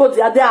 even go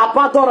there, they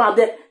abandon and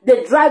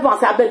they drive and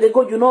say, I bet they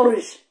go, you not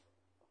rich.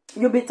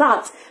 You be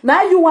that.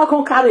 Now you want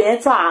to carry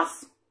enter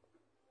us.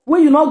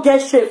 When you not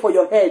get shade for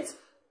your head.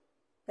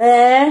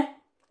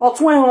 Or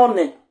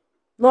 20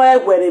 no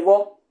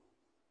wherever.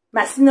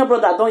 My senior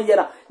brother don't hear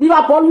that.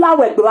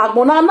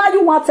 Now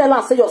you want to tell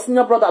and say your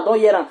senior brother don't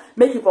hear and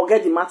make you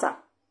forget the matter.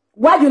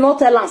 Why you not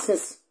tell us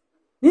since?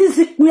 This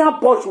is we are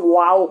bought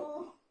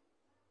wow.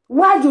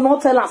 Why you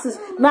not tell us since?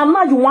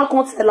 Now you want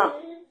to tell us.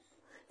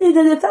 If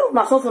they tell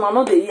us something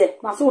another year,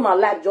 now so my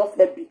life just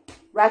happy.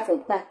 Right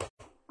from time.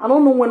 I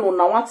don't know when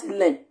I want to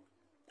learn.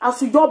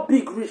 As you just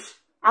big rich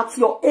at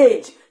your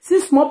age, see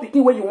small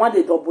picking where you want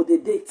the double the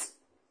date.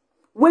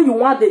 Where you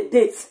want the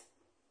date.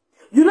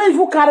 You don't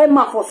even carry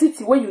man for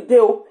city where you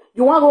do.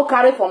 You want to go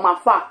carry from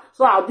afar.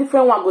 So our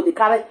different one go they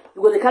carry.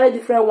 You go they carry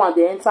different one.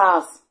 They enter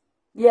us.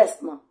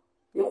 Yes, man.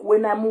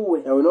 When I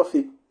move, I will not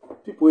fit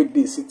people with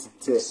this city.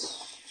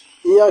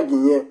 Iya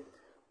ginye.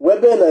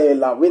 Webe na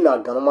ela we na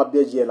ganoma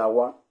beji ela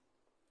wa.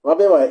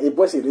 Wabe ma e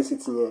boy se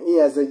city yen.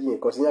 Iya ze ginye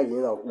cause iya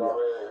ginye na okuya.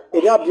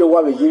 E dey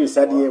Abieyuwa we yiri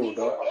sadi yen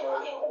wudo.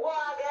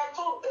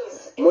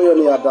 Moyo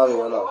ni adawe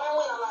yo now.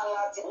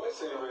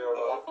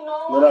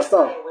 You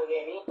understand?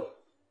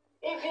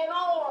 If you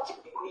know what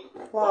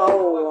wow.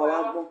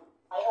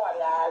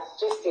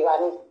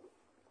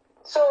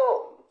 So,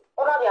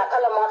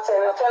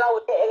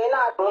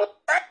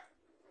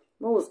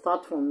 no, we'll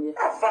start from here.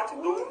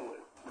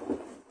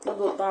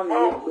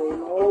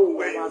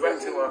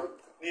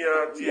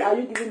 Are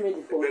you giving me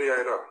the phone?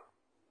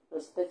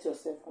 Respect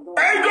yourself.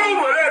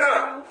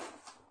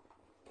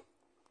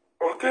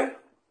 Okay.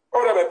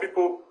 All other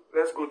people,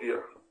 let's go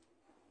there.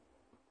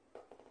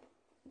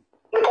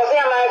 Because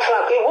I'm my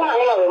flag, you woman,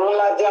 you know, we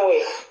mula dia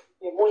way.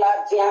 You mula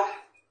dia.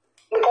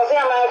 Because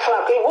I'm my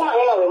flag, you woman,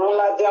 you know, we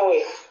mula dia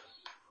way.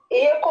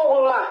 You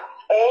call woman,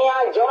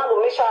 and John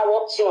will make sure I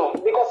watch you.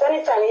 Because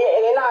anytime you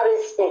are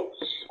risking,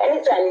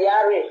 anytime you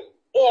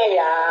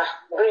are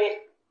great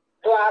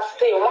to ask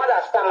you, mother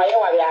stand, you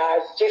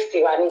are just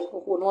one.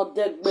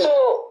 So,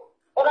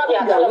 Am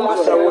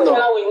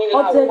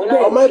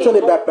I turning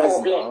the back price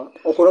now?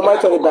 Or am I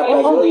turning the back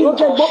price?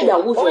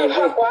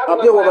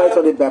 Abieyuwa might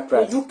turn the back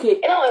price.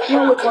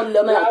 Abieyuwa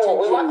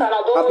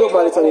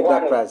might turn the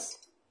back price.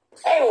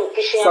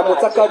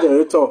 Samotaka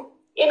generator.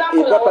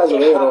 The back price or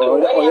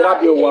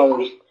Abieyuwa.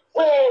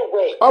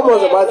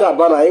 Almost a matter of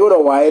banana, you know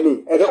why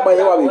any. I don't mind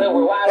you.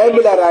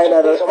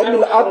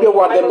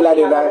 Abieyuwa them like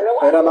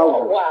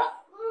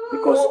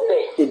because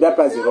the back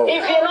price is wrong.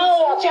 If you know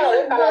what you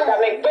know, Canada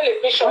make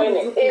belly fish in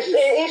it.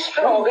 It's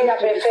strong. We have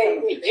to say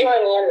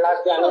join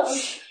last year.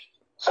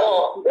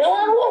 So the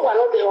one what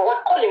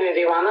call you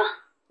the one.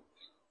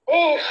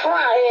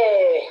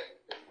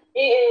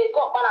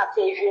 Got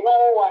if you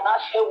know what I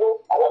shall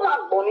go. I will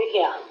not go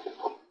here.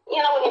 You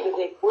know, we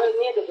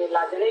need to be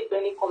like the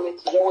Benny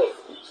committee away.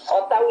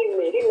 Or that we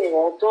made him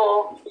or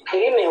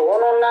him a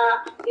one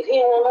if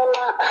he won't.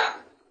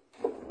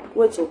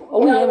 Wait,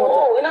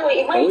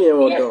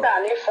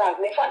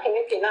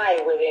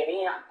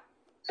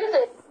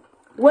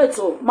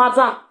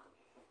 madam.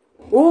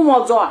 Who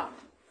mother?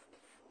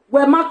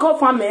 Where my call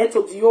family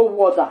to the old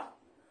water.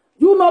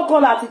 You not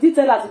call at it,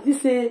 tell at it,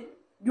 say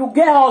you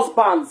get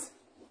husbands.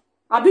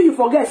 I bet you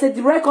forget, say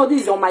the record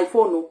is on my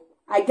phone. No?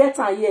 I get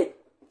her here.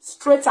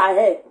 Straight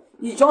ahead.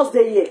 It's just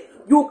the here.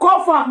 You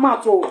call for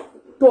man to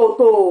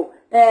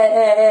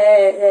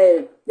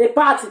a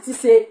party to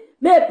say,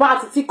 may a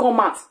party to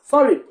come out.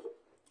 Sorry.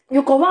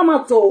 You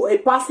come to a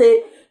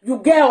party, you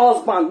get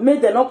husband,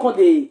 make them not call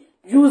they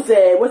use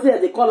what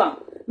they call them.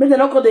 Make them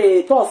not call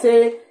they talk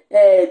say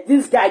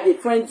this guy they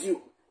friend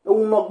you. They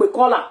will not be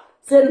caller.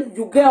 Say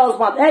you get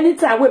husband.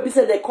 Anytime we be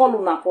say they call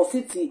una for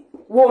city,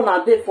 won't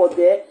a day for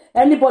there.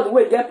 Anybody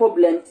will get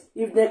problem.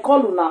 If they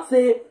call una,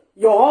 say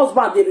your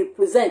husband they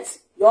represent,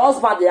 your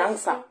husband they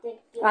answer.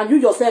 And you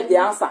yourself the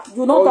answer.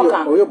 You not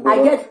talk.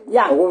 I get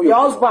your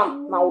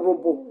husband now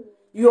robo.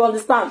 You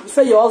understand? You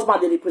say your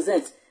husband they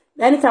represent.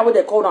 Anytime when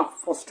they call them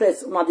for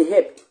stress, now they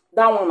help.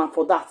 That one and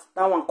for that.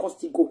 That one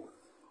cost go.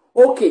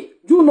 Okay,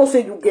 you know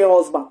say you get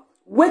husband.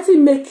 Wait till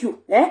make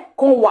you,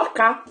 come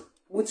waka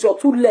with your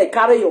two legs,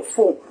 carry your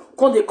phone.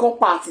 Come they call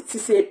party,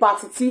 say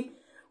party.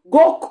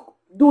 Go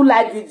do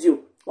live video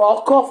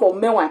or call for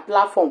mail and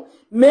platform.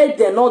 Make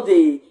them know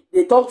they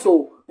talk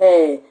to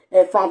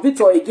Frank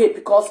Victor again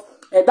because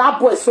that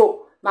boy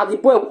so now the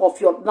boy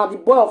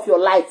of your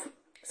life.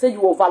 Say you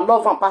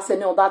overlove and pass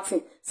any on that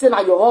thing. Say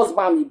now your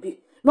husband will be.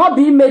 Not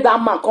being made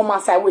that man come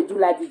outside with do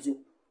live video.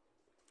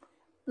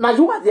 Now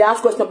you are the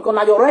ask question because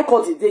now your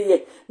record is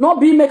there. Not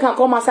being made can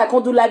come outside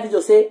come do live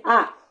video say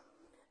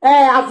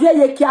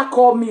Abieyuwa kia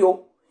call me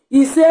oh.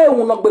 He say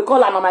we not be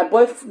call na my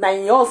boyfriend na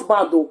your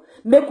husband oh.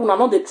 Make una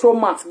not the throw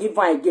mat give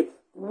her again.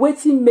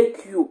 Waiting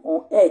make you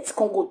on earth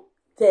come go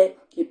tell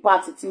a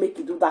party to make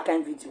you do that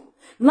kind of video.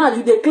 Now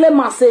you declare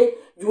and say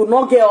you will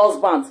not get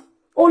husband.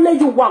 Only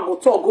you want go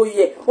talk go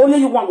here. Only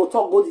you want go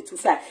talk go the two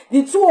side.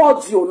 The two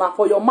audio now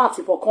for your mouth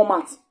for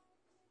comment.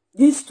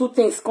 these two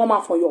things come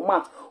out from your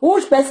mouth.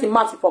 Which person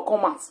mouth for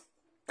come out?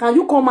 Can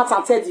you come out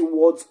and tell the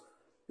words?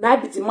 Now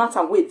be the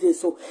matter where it is.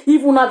 So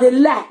if una dey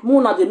lie,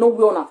 una dey know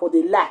where una for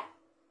the lie.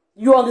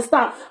 You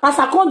understand? As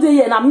I come there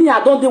here, and me,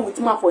 I don't deal with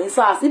man for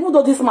inside. Even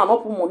though this man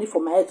not put money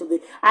for my head today,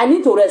 I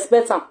need to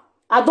respect him.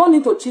 I don't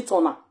need to cheat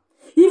on her.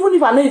 Even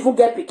if I don't even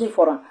get picking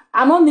for her,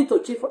 I don't need to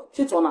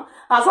cheat on her.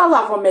 As far as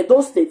I'm from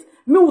Edo State,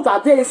 me with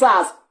her day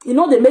inside, you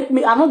know they make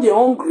me, I know they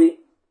hungry.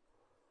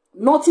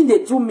 Nothing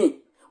they do me.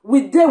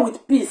 We there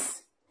with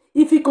peace.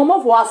 If he come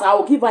up for us, I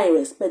will give her a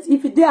respect.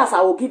 If he there us,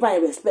 I will give her a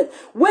respect.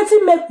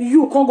 Waiting make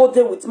you can't go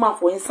there with man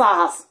for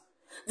inside us.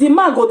 The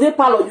man go there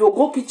parlor, you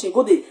go kitchen,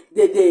 go they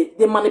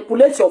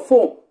manipulate your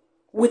phone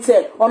with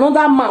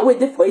another man wait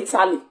there for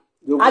Italy.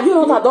 Are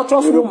you not a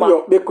doctor's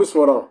woman?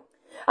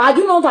 Are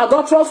you not a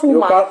doctor's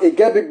woman? You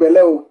get big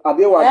belly,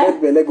 Abieyuwa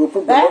get belly, go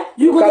put belly.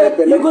 You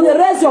gonna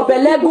raise your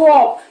belly, go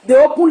up. The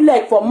open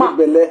leg for man.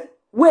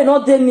 Wait,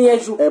 not there near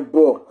you.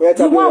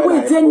 The one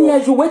way there near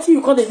you, wait till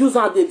you can't use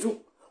and they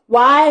do.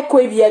 Why ko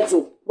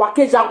biezo?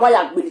 Wakeja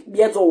waya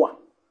biezo wa.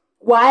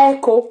 Why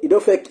ko? You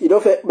don't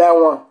fake by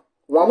one.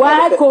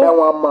 Why ko?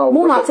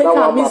 Muna take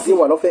a miss.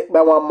 Muna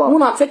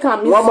take a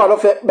miss. One man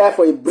don't fake by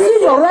for a break.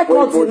 See your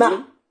records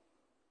now.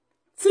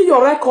 See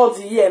your records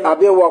here now.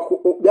 Abieyuwa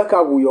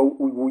biaka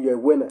wuye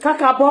wena.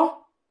 Kakabo.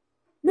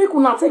 Make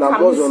una take a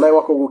miss.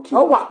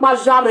 Oh wakpa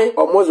jare.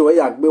 Omozo we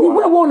yagbe wa. The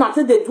way we una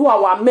take they do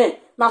our men.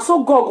 Now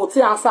so God go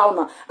take answer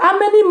una. How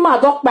many man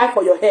don't buy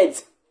for your head?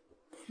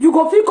 You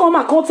go feel come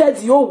and tell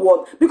the whole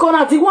world because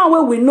now the one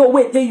where we know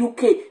where the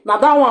UK now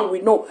that one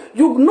we know.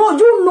 You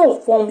know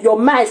from your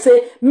mind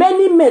say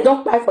many men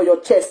don't buy for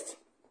your chest.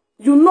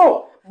 You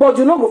know, but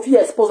you not go feel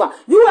exposed.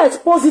 You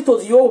expose it to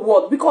the whole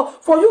world because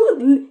for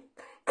you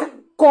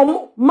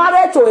come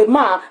married to a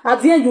man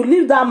at the end you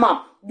leave that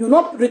man. You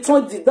not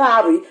return the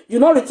dowry. You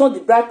not return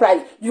the bride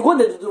price. You go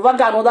to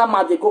another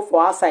man they go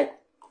for outside,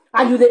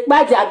 and you they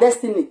buy their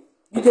destiny.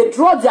 You they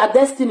draw their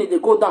destiny. They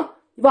go down.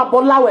 If I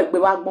bola work be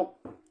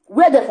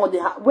where that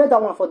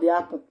one for the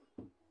apple?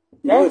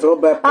 Yes, where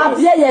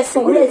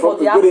for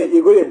the apple?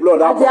 You go to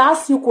blood. I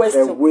ask you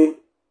question.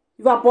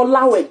 If I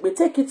bola work, but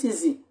take it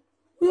easy.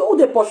 Who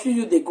they pursue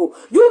you, they go.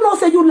 You know,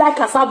 say you like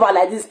cassava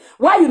like this.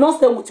 Why you not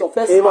stay with your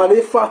first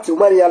man? Fat,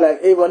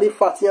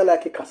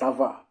 like a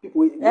cassava.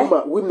 People,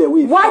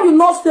 women, why you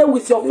not stay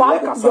with your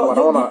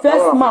the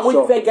first man when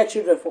you first get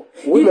children for?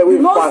 You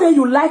not say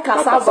you like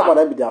cassava.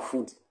 That be their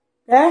food.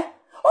 Eh?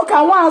 Okay,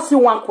 I want to ask you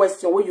one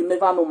question where you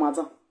never know,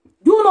 madam.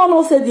 You don't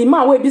know say the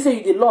man where be say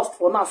you the lost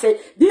for now. Say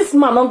this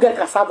man don't get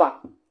cassava.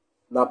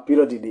 Na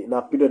period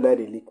na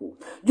they leak.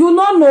 You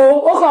don't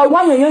know. Okay,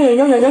 why okay,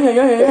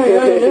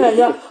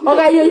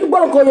 you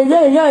go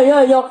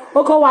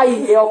okay, why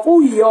you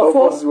fool.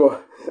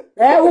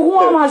 Who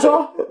am I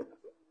sure?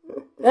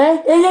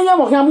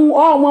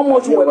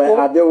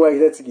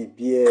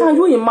 Can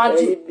you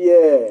imagine?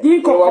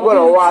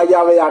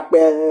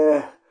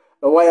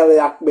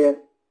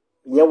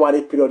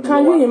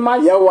 Can you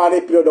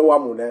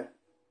imagine?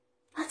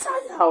 I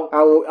tell you.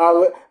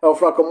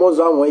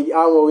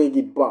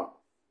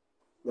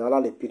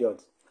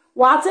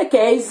 Well, take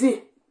it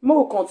easy.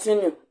 More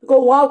continue.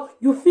 Because wow,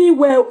 you feel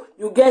well,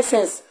 you get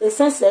sense. A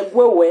sense of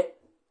where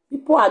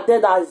people are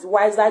dead as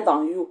wiser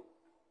than you.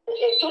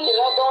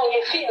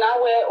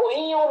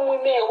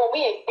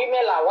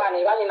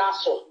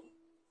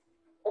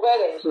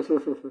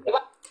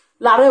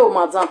 Lareo,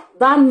 madam,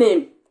 that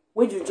name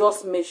which you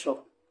just measure,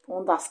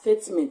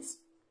 understatement.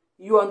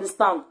 You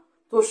understand?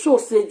 To show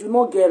say you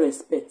not get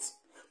respect.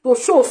 To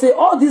show say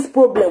all this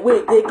problem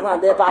where they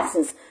grand ever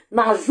since.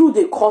 Now you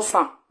they cause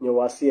am.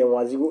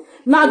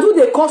 Now you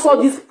they cause all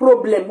this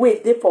problem where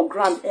they for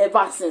grand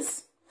ever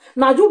since.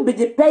 Now you be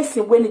the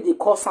person when they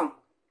cause am.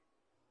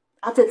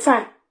 At a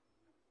time.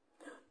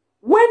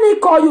 When he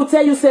call you,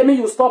 tell you, say me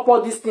you stop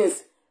all these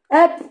things.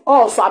 Help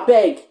us, I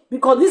beg.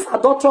 Because this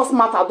adulterous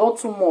matter don't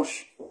too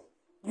much.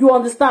 You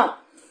understand?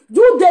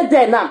 You dead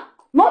there now.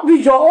 Not be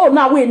your own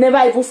now we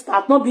never even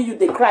start. Not be you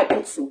they cry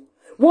put you.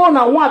 One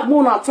and one,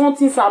 more and turn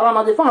things around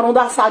and they find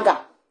another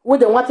saga where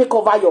they want to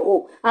cover your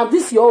own. And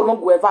this your own not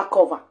go ever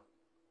cover.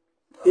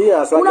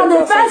 Yeah, when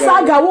the first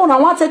saga one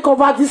and want to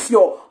cover this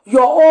your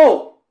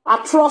own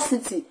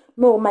atrocity.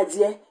 No, my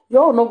dear,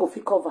 your own not go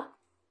fit cover.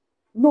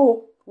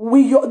 No,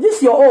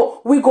 this your own.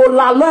 We go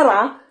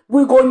lalera,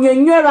 we go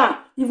nyenyera,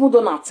 even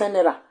though not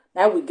tenera.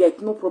 Now we get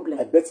no problem.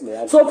 I bet me.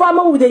 So far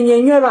with the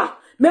nyenyera.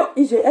 Me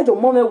is a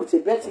moment with a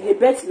bet. He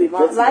bet me,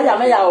 man. Zaya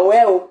me ya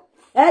well.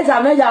 Why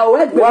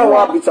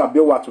want bit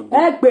Abieyuwa today?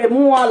 Why do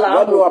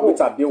you want bit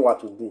Abieyuwa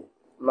today?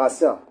 Na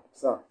sir.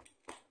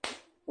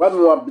 Why do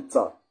you want bit?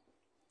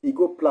 He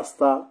go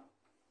plaster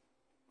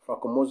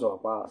Fakomozo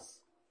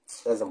pass.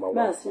 That's number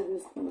one.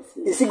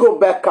 Is he go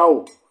back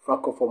cow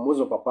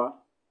Fakomozo papa?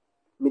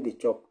 Me the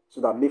chop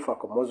so that me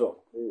Fakomozo.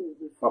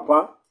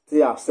 Papa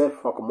take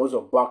accept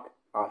Fakomozo back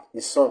at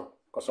his son.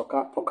 Cause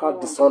oka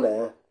the son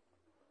eh.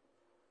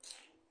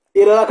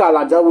 Ira ka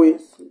la jawe.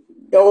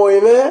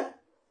 Eme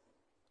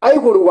I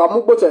could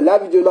walk to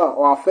live video now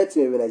or affect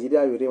me in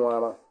Nigeria. You didn't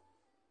want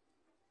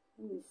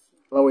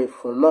to. Away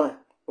from now,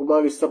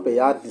 Uma stop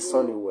ya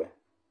disoni we.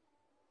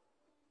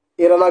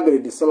 Era na gre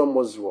disoni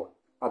mozwo.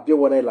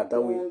 Abieyuwa na ila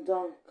dawe.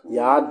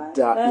 Ya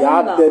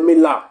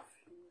demila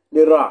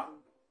nira.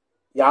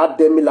 Ya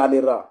demila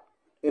nira.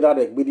 Era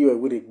de gbidi we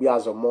wiri gbi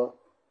azomo.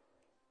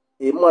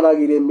 E mana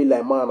gire mila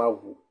e mana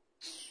wu.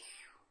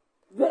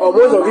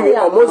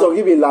 Omozo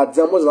give la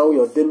damos na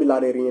yo demila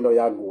niri no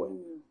ya go.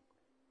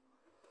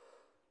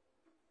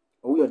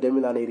 O yo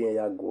demila niri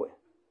ya go.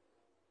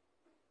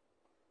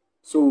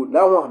 So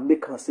now I want to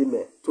make her say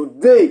me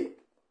today.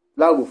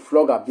 Now we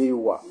flog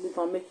Abieyuwa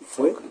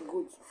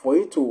for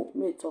you to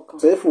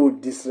so if you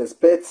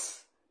disrespect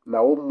my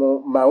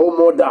own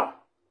mother,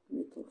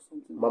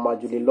 Mama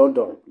Julie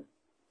London.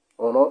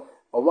 Oh no,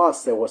 I want to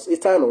say was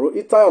Italian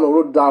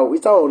road down,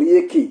 Italian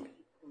Rieki,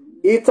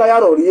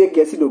 Italian Rieki.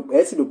 I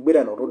see the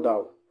better on road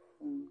down.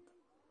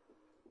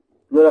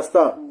 You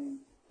understand?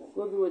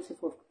 Go do it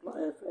for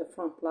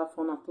front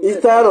platform.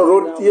 Italian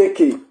road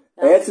Rieki.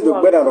 I see the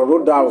better on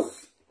road down.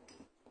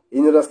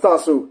 You understand?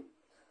 So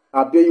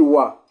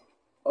Abieyuwa,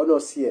 ono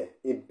see a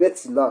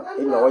bet now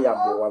in na oya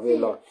bo wa ve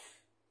now.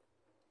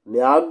 Me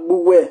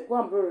agbu we. Go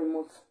and bring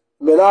remote.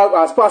 Me now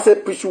as pass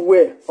preach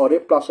we or the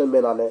platform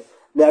me na ne.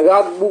 Me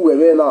agbu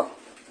we now.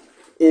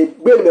 E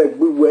gbe me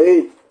gbu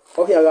we.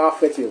 Okay, I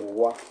affect you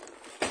wa.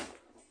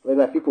 When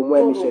my people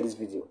more me share this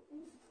video.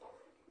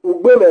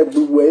 Ugbe me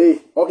gbu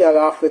we. Okay,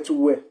 I affect you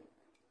we.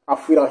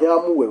 Afira here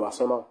mu we wa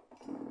so now.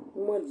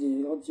 You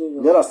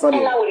understand?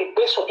 There's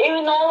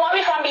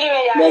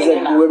a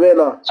good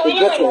now. So you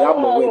get to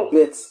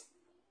bet.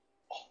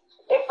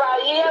 If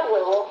I hear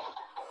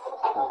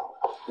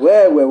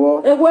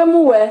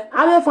where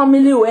I'm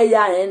family where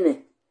ya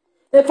ene.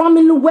 A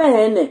family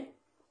where ene.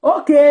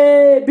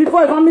 Okay,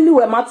 before a family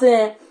where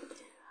matter.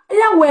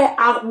 Yeah, where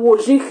I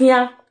was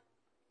here.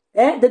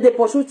 The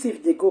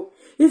positive they go.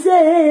 He say,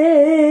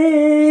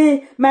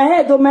 hey, my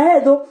head,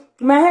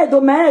 I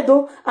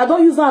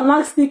don't use an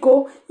elastic.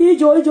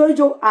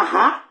 Ijo.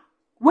 Aha.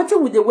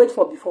 What would they wait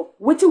for before?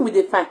 What would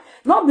they find?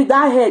 Not with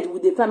that head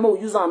would they find me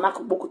use an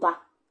bokuta.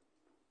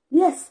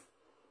 Yes.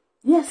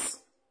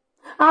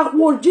 I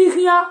will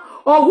here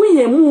or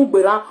we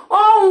mubera.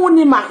 Oh,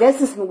 ni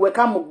makesis ni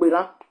weka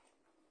mubera.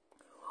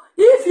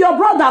 If your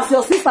brothers,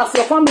 your sisters,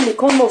 your family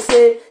come and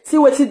say, see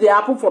what they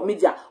happen for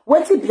media,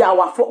 what it be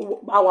our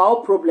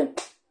whole problem?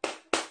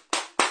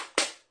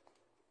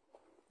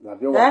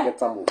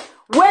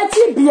 What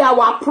it be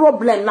our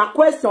problem? Na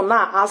question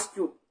now ask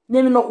you.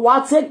 Name no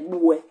what take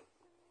buwe.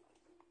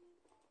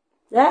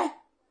 Yeah?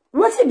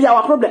 What it be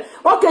our problem?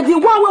 Okay, the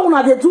one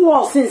where they do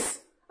all since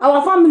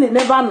our family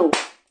never know.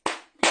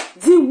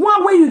 The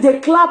one where you they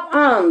clap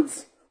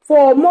hands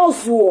for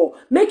Moswo,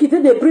 make it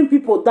they bring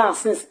people down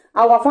since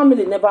our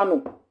family never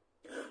know.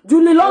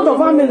 Julie London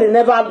family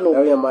never know.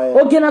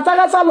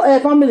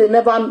 Ogenatagasa family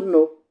never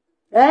know.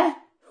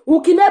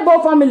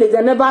 Ukinebo family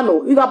they never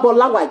know. You got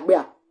bola like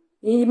bear.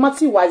 You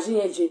mati waji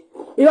eje.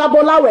 You got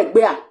bola like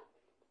bear.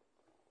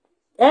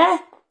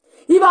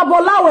 You got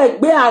bola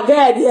like bear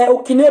again.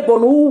 Ukinebo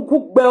no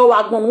cook bell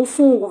wagon no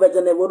soon with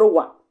the never.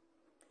 You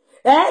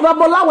got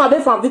bola wa be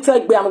from Victor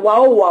bear and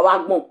wa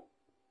wagon.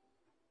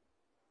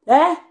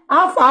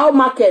 Our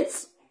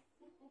markets.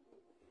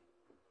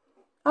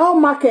 Our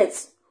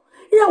markets.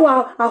 Here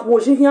wa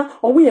ahwoji here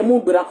or we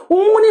emubira.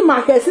 Only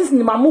markets is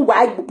ni mamu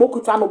wa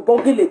igbokuta no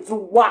bogele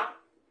du wa.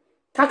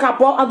 Kaka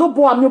bo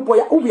adobo ami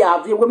boya we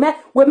have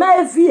we me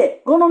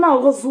evie. Go no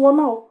now go zo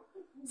now.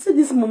 See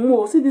this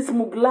mumu, see this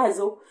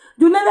muglazo.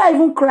 You never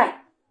even cry.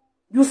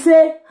 You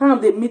say how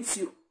they meet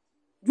you.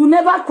 You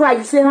never cry,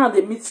 you say how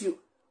they meet you.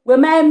 We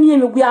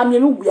me we are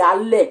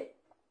le.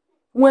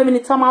 We me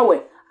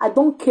tamawe. I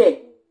don't care.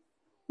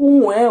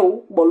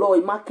 Bolo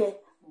imake,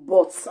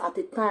 but at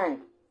the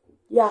time,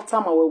 yeah,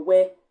 time I will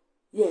wear,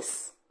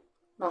 yes.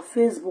 Now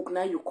Facebook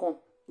now you come.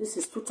 This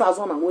is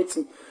 2000 and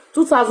waiting.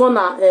 2000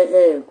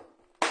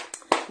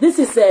 this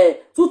is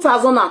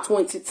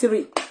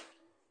 2023.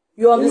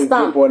 You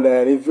understand?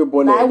 If you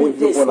born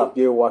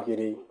Abieyuwa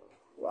here,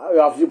 why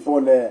have you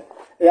born there?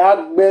 Yeah,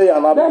 me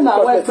and I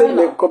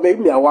come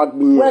me a work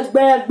me.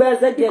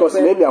 Because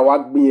maybe I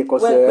work me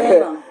because.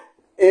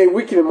 A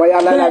week in my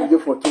live video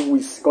for 2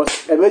 weeks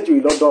because I met you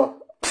in London.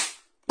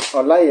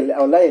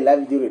 Online live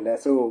video in there.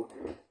 So,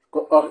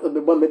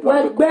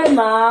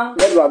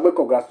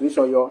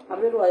 congratulations, yo.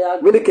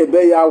 Many can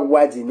be ya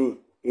wajini.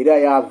 Ira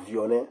ya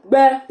vione.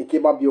 It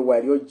came up your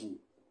warioji.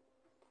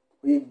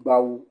 We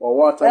bow or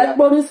water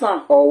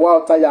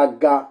ya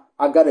ga.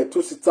 I got a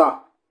 2-seater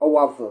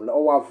or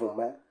wavon,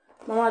 man.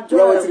 Mama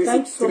Joy,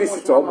 thank you so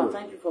much, Mama.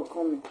 Thank you for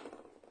coming.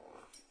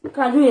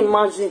 Can you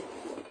imagine?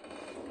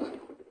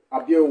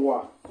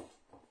 Abieyuwa,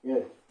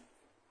 yeah.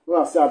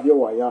 Well, I say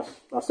Abieyuwa, yeah.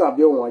 I say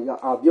Abieyuwa, yeah.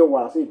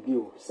 Abieyuwa, I say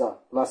Bill, sir.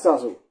 Na say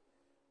so.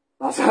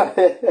 Na say.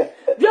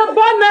 Your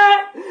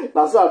bonnet.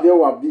 Na say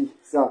Abieyuwa B,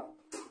 sir.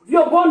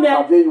 Your bonnet.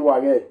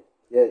 Abieyuwa,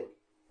 yeah.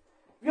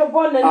 Your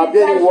bonnet.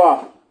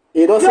 Abieyuwa.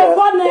 It don't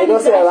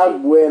say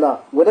like buena.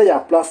 Whether you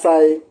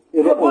plaster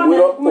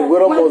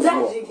Ogwero mozo.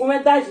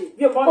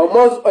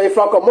 Omozo if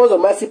like omozo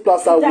mercy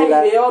plaster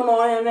wura.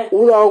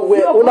 Una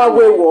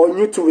we wo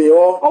nyutu we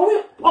o.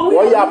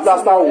 Wo ya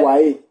plaster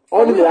wae.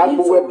 Oni le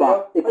agbo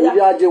ba.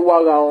 Ekuri aje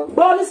waga on.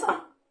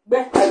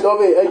 I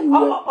love it.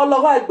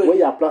 Wo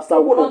ya plaster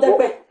wo.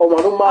 Omo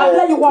no ma.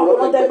 There you.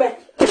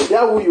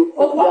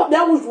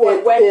 There was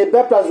we. E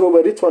be plaster wo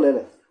be return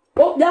ene.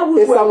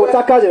 It's a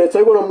mutaka je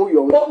to go mu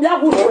yo.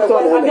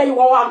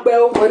 Abieyuwa wa gbe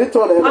o.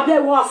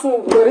 Abieyuwa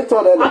sun.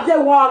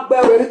 Abieyuwa gbe o.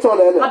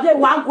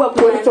 Abieyuwa gbe o.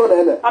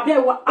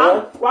 Abieyuwa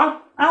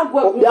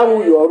agwe.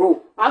 Yawu yoru.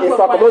 If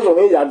I come zo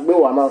he ya gbe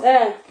wa na.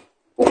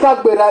 Uka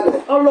gbera ne.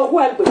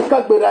 Ologun egbe.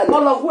 Uka gbera ne.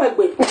 Ologun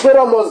egbe.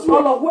 Gbera mozo.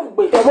 Ologun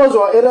egbe.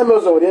 Mozo ere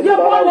mozo re mi la.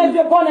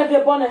 Bone.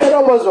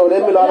 Ere mozo re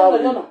mi la na.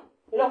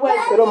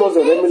 Ere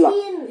mozo re mi la.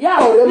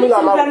 Yeah, re mi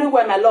la na. Very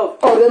well my love.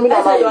 Re mi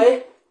la na.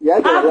 Yeah,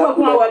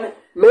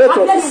 May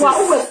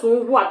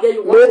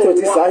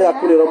 26 ya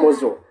kule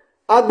romozo.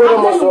 Agbero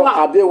mozo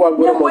Abieyuwa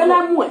gbero mozo.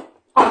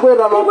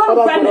 Agbero mozo.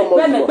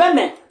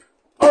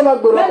 Ona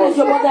gbero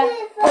mozo.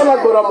 Ona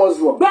gbero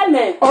mozo.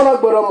 Ona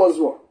gbero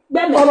mozo.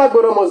 Ona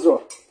gbero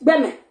mozo.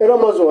 Ero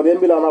mozo re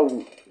mbila na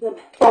wu.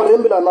 Re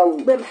mbila na wu.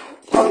 Re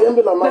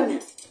mbila na wu.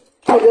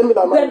 Re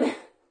mbila na wu.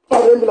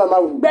 Re mbila na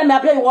wu.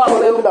 Abieyuwa.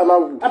 Re mbila na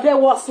wu.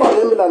 Abieyuwa sun.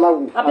 Re mbila na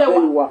wu.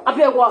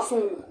 Abieyuwa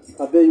sun.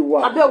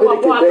 Abieyuwa.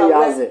 Abieyuwa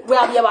yaze. We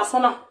Abieyuwa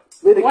sona.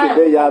 Very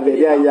kebe ya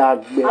very ya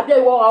gbe.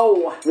 Abieyuwa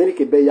owa. Very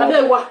kebe ya.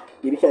 Abieyuwa.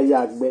 Irika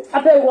ya gbe.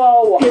 Abieyuwa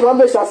owa. Iwa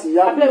me shasi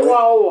ya.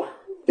 Abieyuwa owa.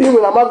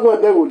 Ingu na magun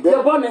ebe wo de.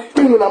 Yobone.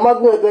 Ingu na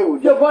magun ebe wo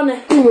de. Yobone.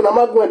 Ingu na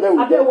magun ebe wo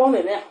de. Abieyuwa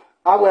meme.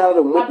 Agwa ya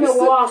ro mo.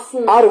 Abieyuwa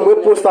sun. Aru mo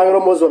post ayro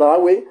mo zo na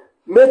we.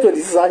 May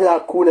 26 ahia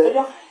kune.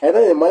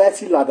 Ebe e mala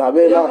ti la da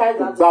be na.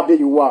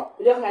 Abieyuwa.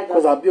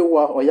 Cause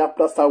Abieyuwa o ya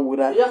plaster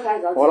wura.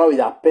 Ora o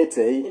ya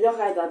pete yi.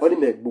 Oni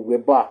me gbugbe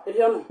ba.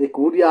 E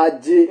ko ri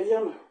aje.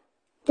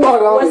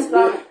 West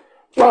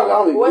Beme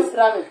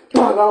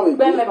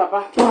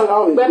papa.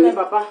 Beme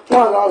papa.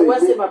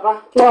 West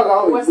papa.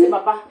 West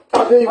papa.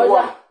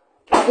 Abieyuwa.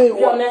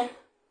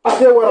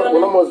 Abieyuwa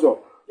ko mozo.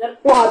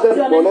 Wa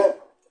da bone.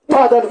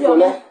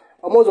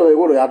 Amozo e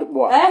woro ya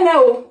dupo a.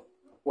 O.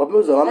 Wa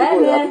mozo na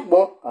mo ya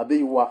dupo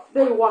Abieyuwa.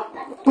 Abieyuwa.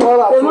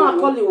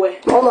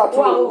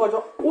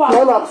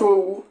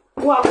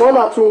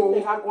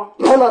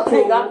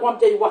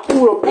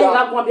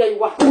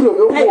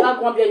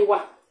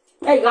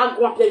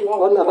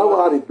 Ona that one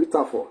are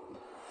bitter for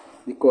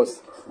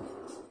because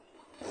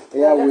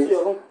yeah we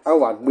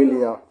our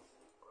gbele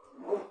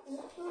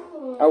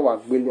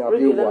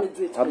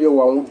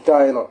Abieyuwa won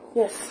die no.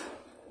 Yes.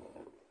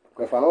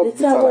 If I not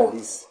bitter like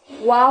this.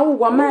 Wow,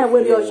 wa ma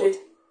we ri oje.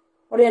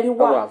 Ori eri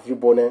wa. Our view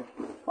bone.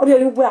 Ori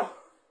eri wa.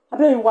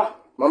 Abieyuwa.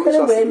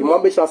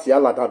 Mambe chasi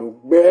ala da do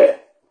gbe.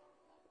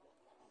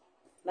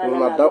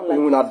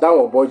 Una down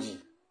oboji.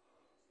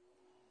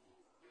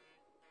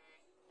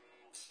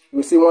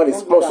 You see one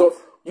sponsor.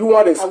 You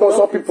want to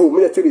sponsor people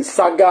military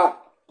saga.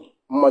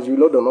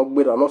 Majullo do not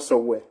gbera not so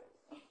well.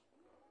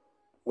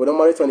 We don't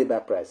monitor any by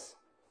price.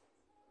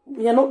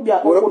 You know they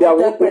are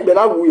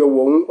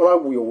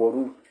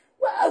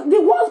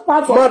the worst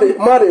part of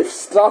mad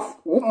staff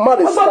woman.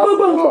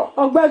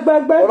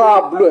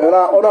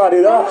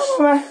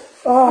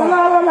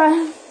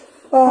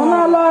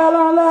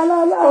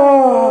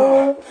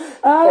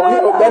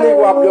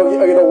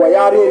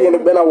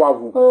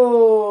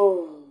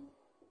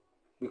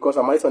 Because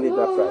I'm on the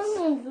bad price.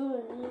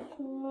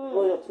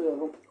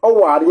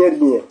 Oh, I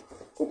didn't hear.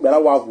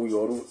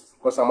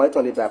 Because I'm on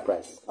the bad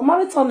price. I'm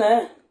on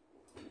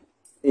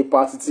a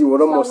party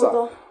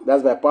Mosa.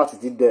 That's my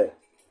party there.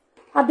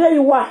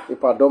 Abieyuwa.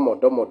 Ipa domo.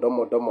 Kada.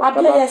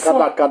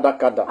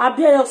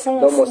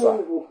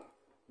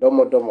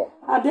 Domo.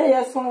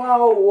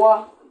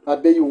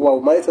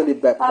 Abieyuwa, married on the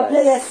back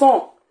price.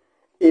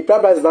 A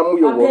papa is namu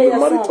yo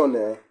married on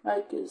there.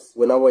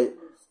 Whenever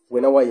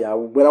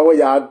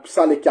ya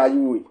sanika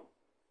you.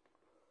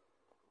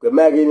 We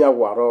marry me a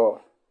waro.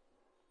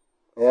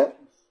 Eh?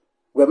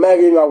 We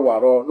marry me a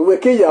waro. No we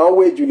ke ya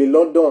we Julie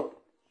London.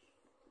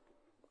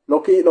 No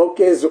ke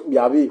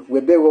yabi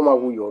we be wo ma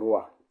wu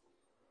yorua.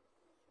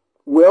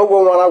 We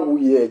wo wana wu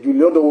ye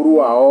Julie London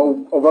ruwa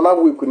o bana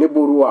wu ku ne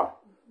borua.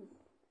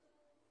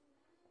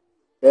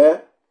 Eh?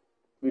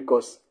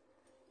 Because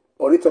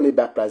originally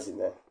back price in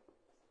there.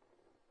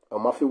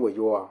 Amafi we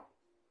you are.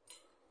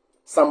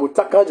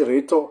 Samutaka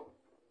jereto.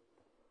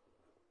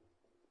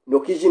 No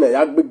kijina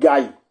ya gbe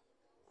guy.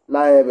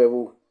 Na ebe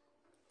wu.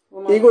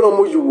 Igo no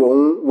moju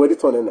wo we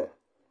return ene.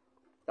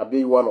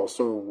 Abieyuwa no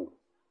sun wu.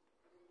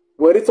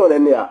 We return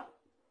ene a.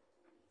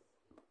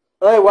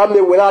 Ai wa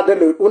me we na de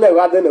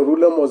na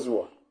rule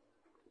mozuo.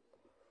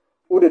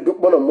 U de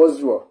dukbo no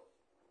mozuo.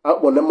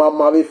 Akpo ne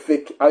mama we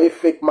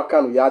fake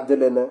makanu ya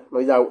dele ne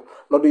no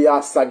do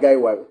ya saga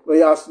iwa. No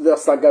ya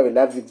saga we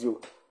live video.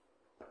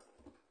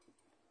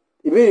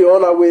 Ibi you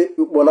on away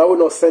bona we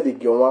no send the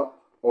gionwa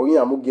oyin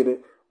amugire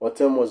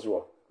hotel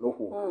mozuo no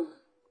hu.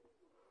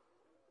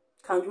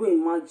 Can you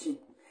imagine?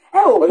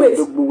 Oh,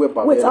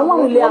 wait, I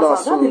want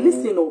to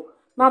listen.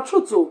 Now,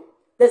 truth,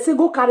 They say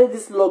go carry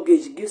this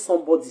luggage, give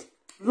somebody.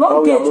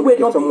 Luggage wey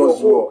not be your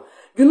own.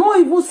 You no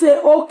even say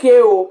okay,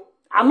 oh,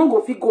 I no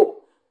go fit go.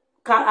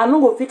 I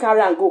no go fit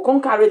carry and go.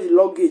 Come carry the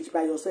luggage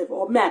by yourself,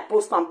 or may I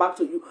post them back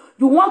to you.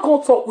 You want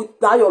to talk with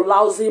that your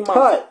lousy man.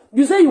 Hi.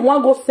 You say you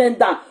want go send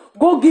down.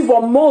 Go give a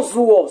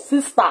Mozuo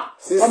sister,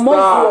 a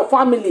Mozuo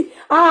family.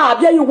 Ah,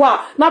 Abieyuwa.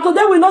 Now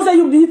today we not say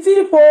you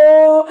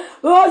beautiful.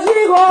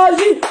 Oji,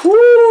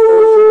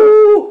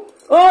 ooh,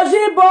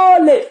 Oji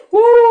bole,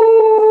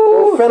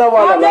 ooh.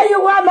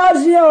 Abieyuwa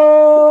noji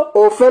o.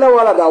 Ofena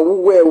wala da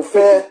wuwe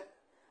ofe.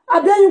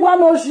 Abieyuwa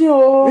noji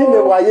o. Bi me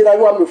waye na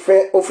wa me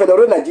fe ofena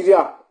ro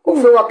Nigeria.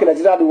 Ofe wa ke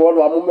Nigeria di wo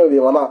lo amume we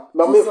wana.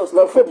 Na me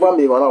fe bo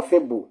me wana ofe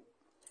bo.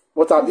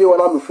 But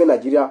Abieyuwa me fe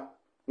Nigeria.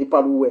 Ni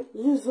paluwe.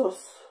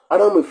 Jesus. I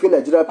don't know if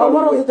Nigeria. I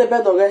want to the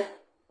bed, okay?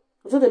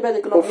 To the bed,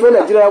 economic.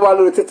 Nigeria, I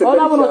want to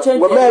I want to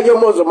change. When I get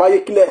more, my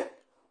clear.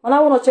 When I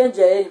want to change,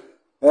 eh?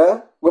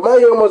 When I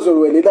get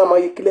more, leader,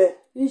 my clear.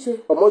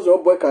 A mozo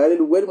boy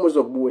can wear most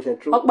of bush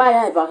and true. Buy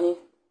a vahin.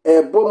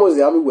 A bomos,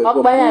 I'm with.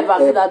 Buy a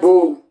vahin that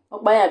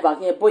buy a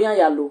vahin, boy and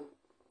yellow.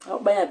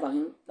 Buy a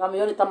vahin. I'm the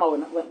only time I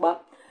went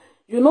back.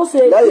 You know,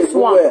 say this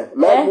one.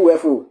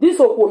 This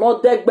one will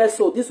not deck best,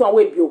 so this one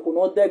will be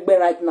not deck best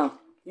right now.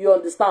 You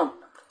understand?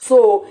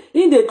 So,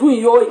 in the doing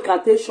your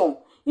incantation,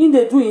 in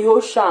the doing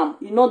your charm,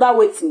 in other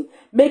waiting,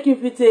 make you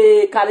fit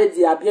carry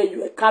the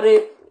Abieyuwa,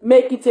 carry,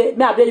 make it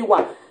me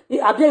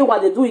Abieyuwa,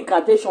 they do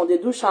incantation, they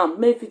do charm,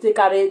 make it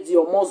carry the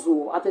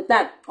Omozuo at the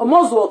time.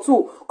 Omozuo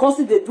too,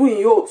 consider they doing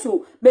your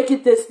too, make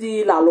it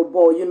tasty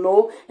lalobo, you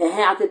know, and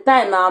at the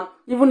time now,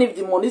 even if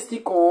the money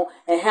still come,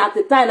 and at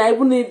the time now,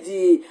 even if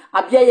the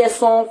Abieyuwa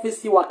song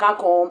still waka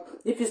come,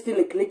 if it's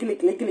still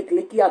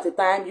clicky at the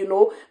time, you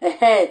know,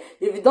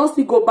 if you don't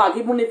still go back,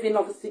 even if you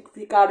not still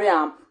carry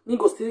you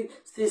go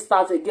still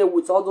start again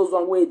with all those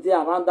one way there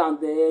around and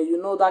there,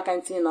 you know, that kind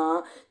of thing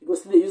now. You go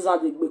still use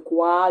that the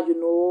bekwa, you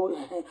know.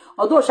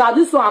 Although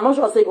this one I'm not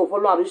sure say go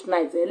follow and reach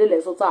night,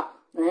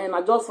 and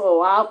I just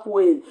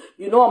halfway,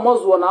 you know,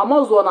 almost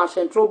one a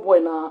central boy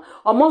now,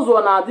 almost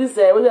one this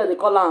what do they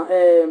call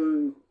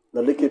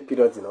the liquid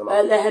period, you know.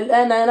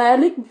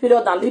 Liquid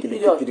period and liquid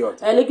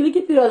period.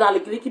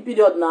 Liquid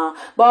period now.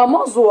 But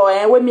most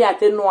when me I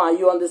tell no,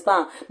 you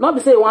understand. Not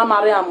be say you want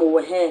marry am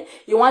over here.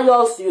 You want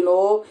just, you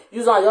know,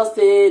 use and just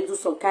do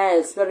some kind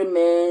of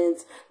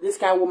experiments. This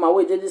kind of woman,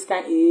 we did this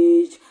kind of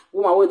age.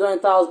 Woman, we don't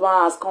enter husband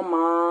has come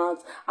out.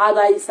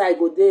 Other inside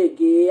go there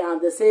again, and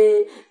they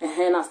say,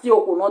 and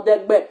still could not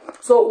deck back.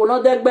 So could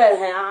not deck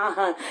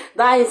back.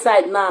 That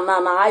inside now,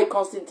 I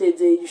concentrate.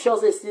 You sure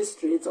say still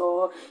straight,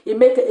 or it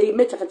make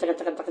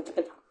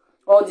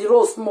or the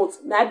road smooth.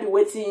 Now be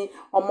waiting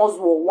almost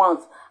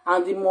once,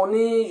 and the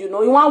money, you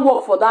know, you want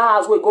work for that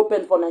house we go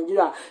pay for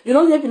Nigeria. You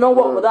know, if you don't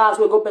work for that house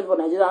we go pay for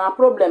Nigeria, no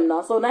problem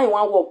now. So now you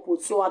want work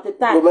put. So at the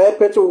time,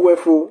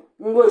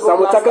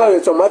 Samutaka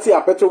is automatic.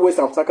 A petrol waste.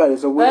 Samutaka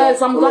is a way.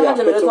 Samutaka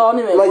generator.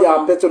 Only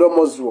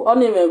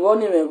me.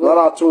 Only me.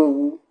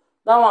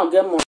 That one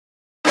get more.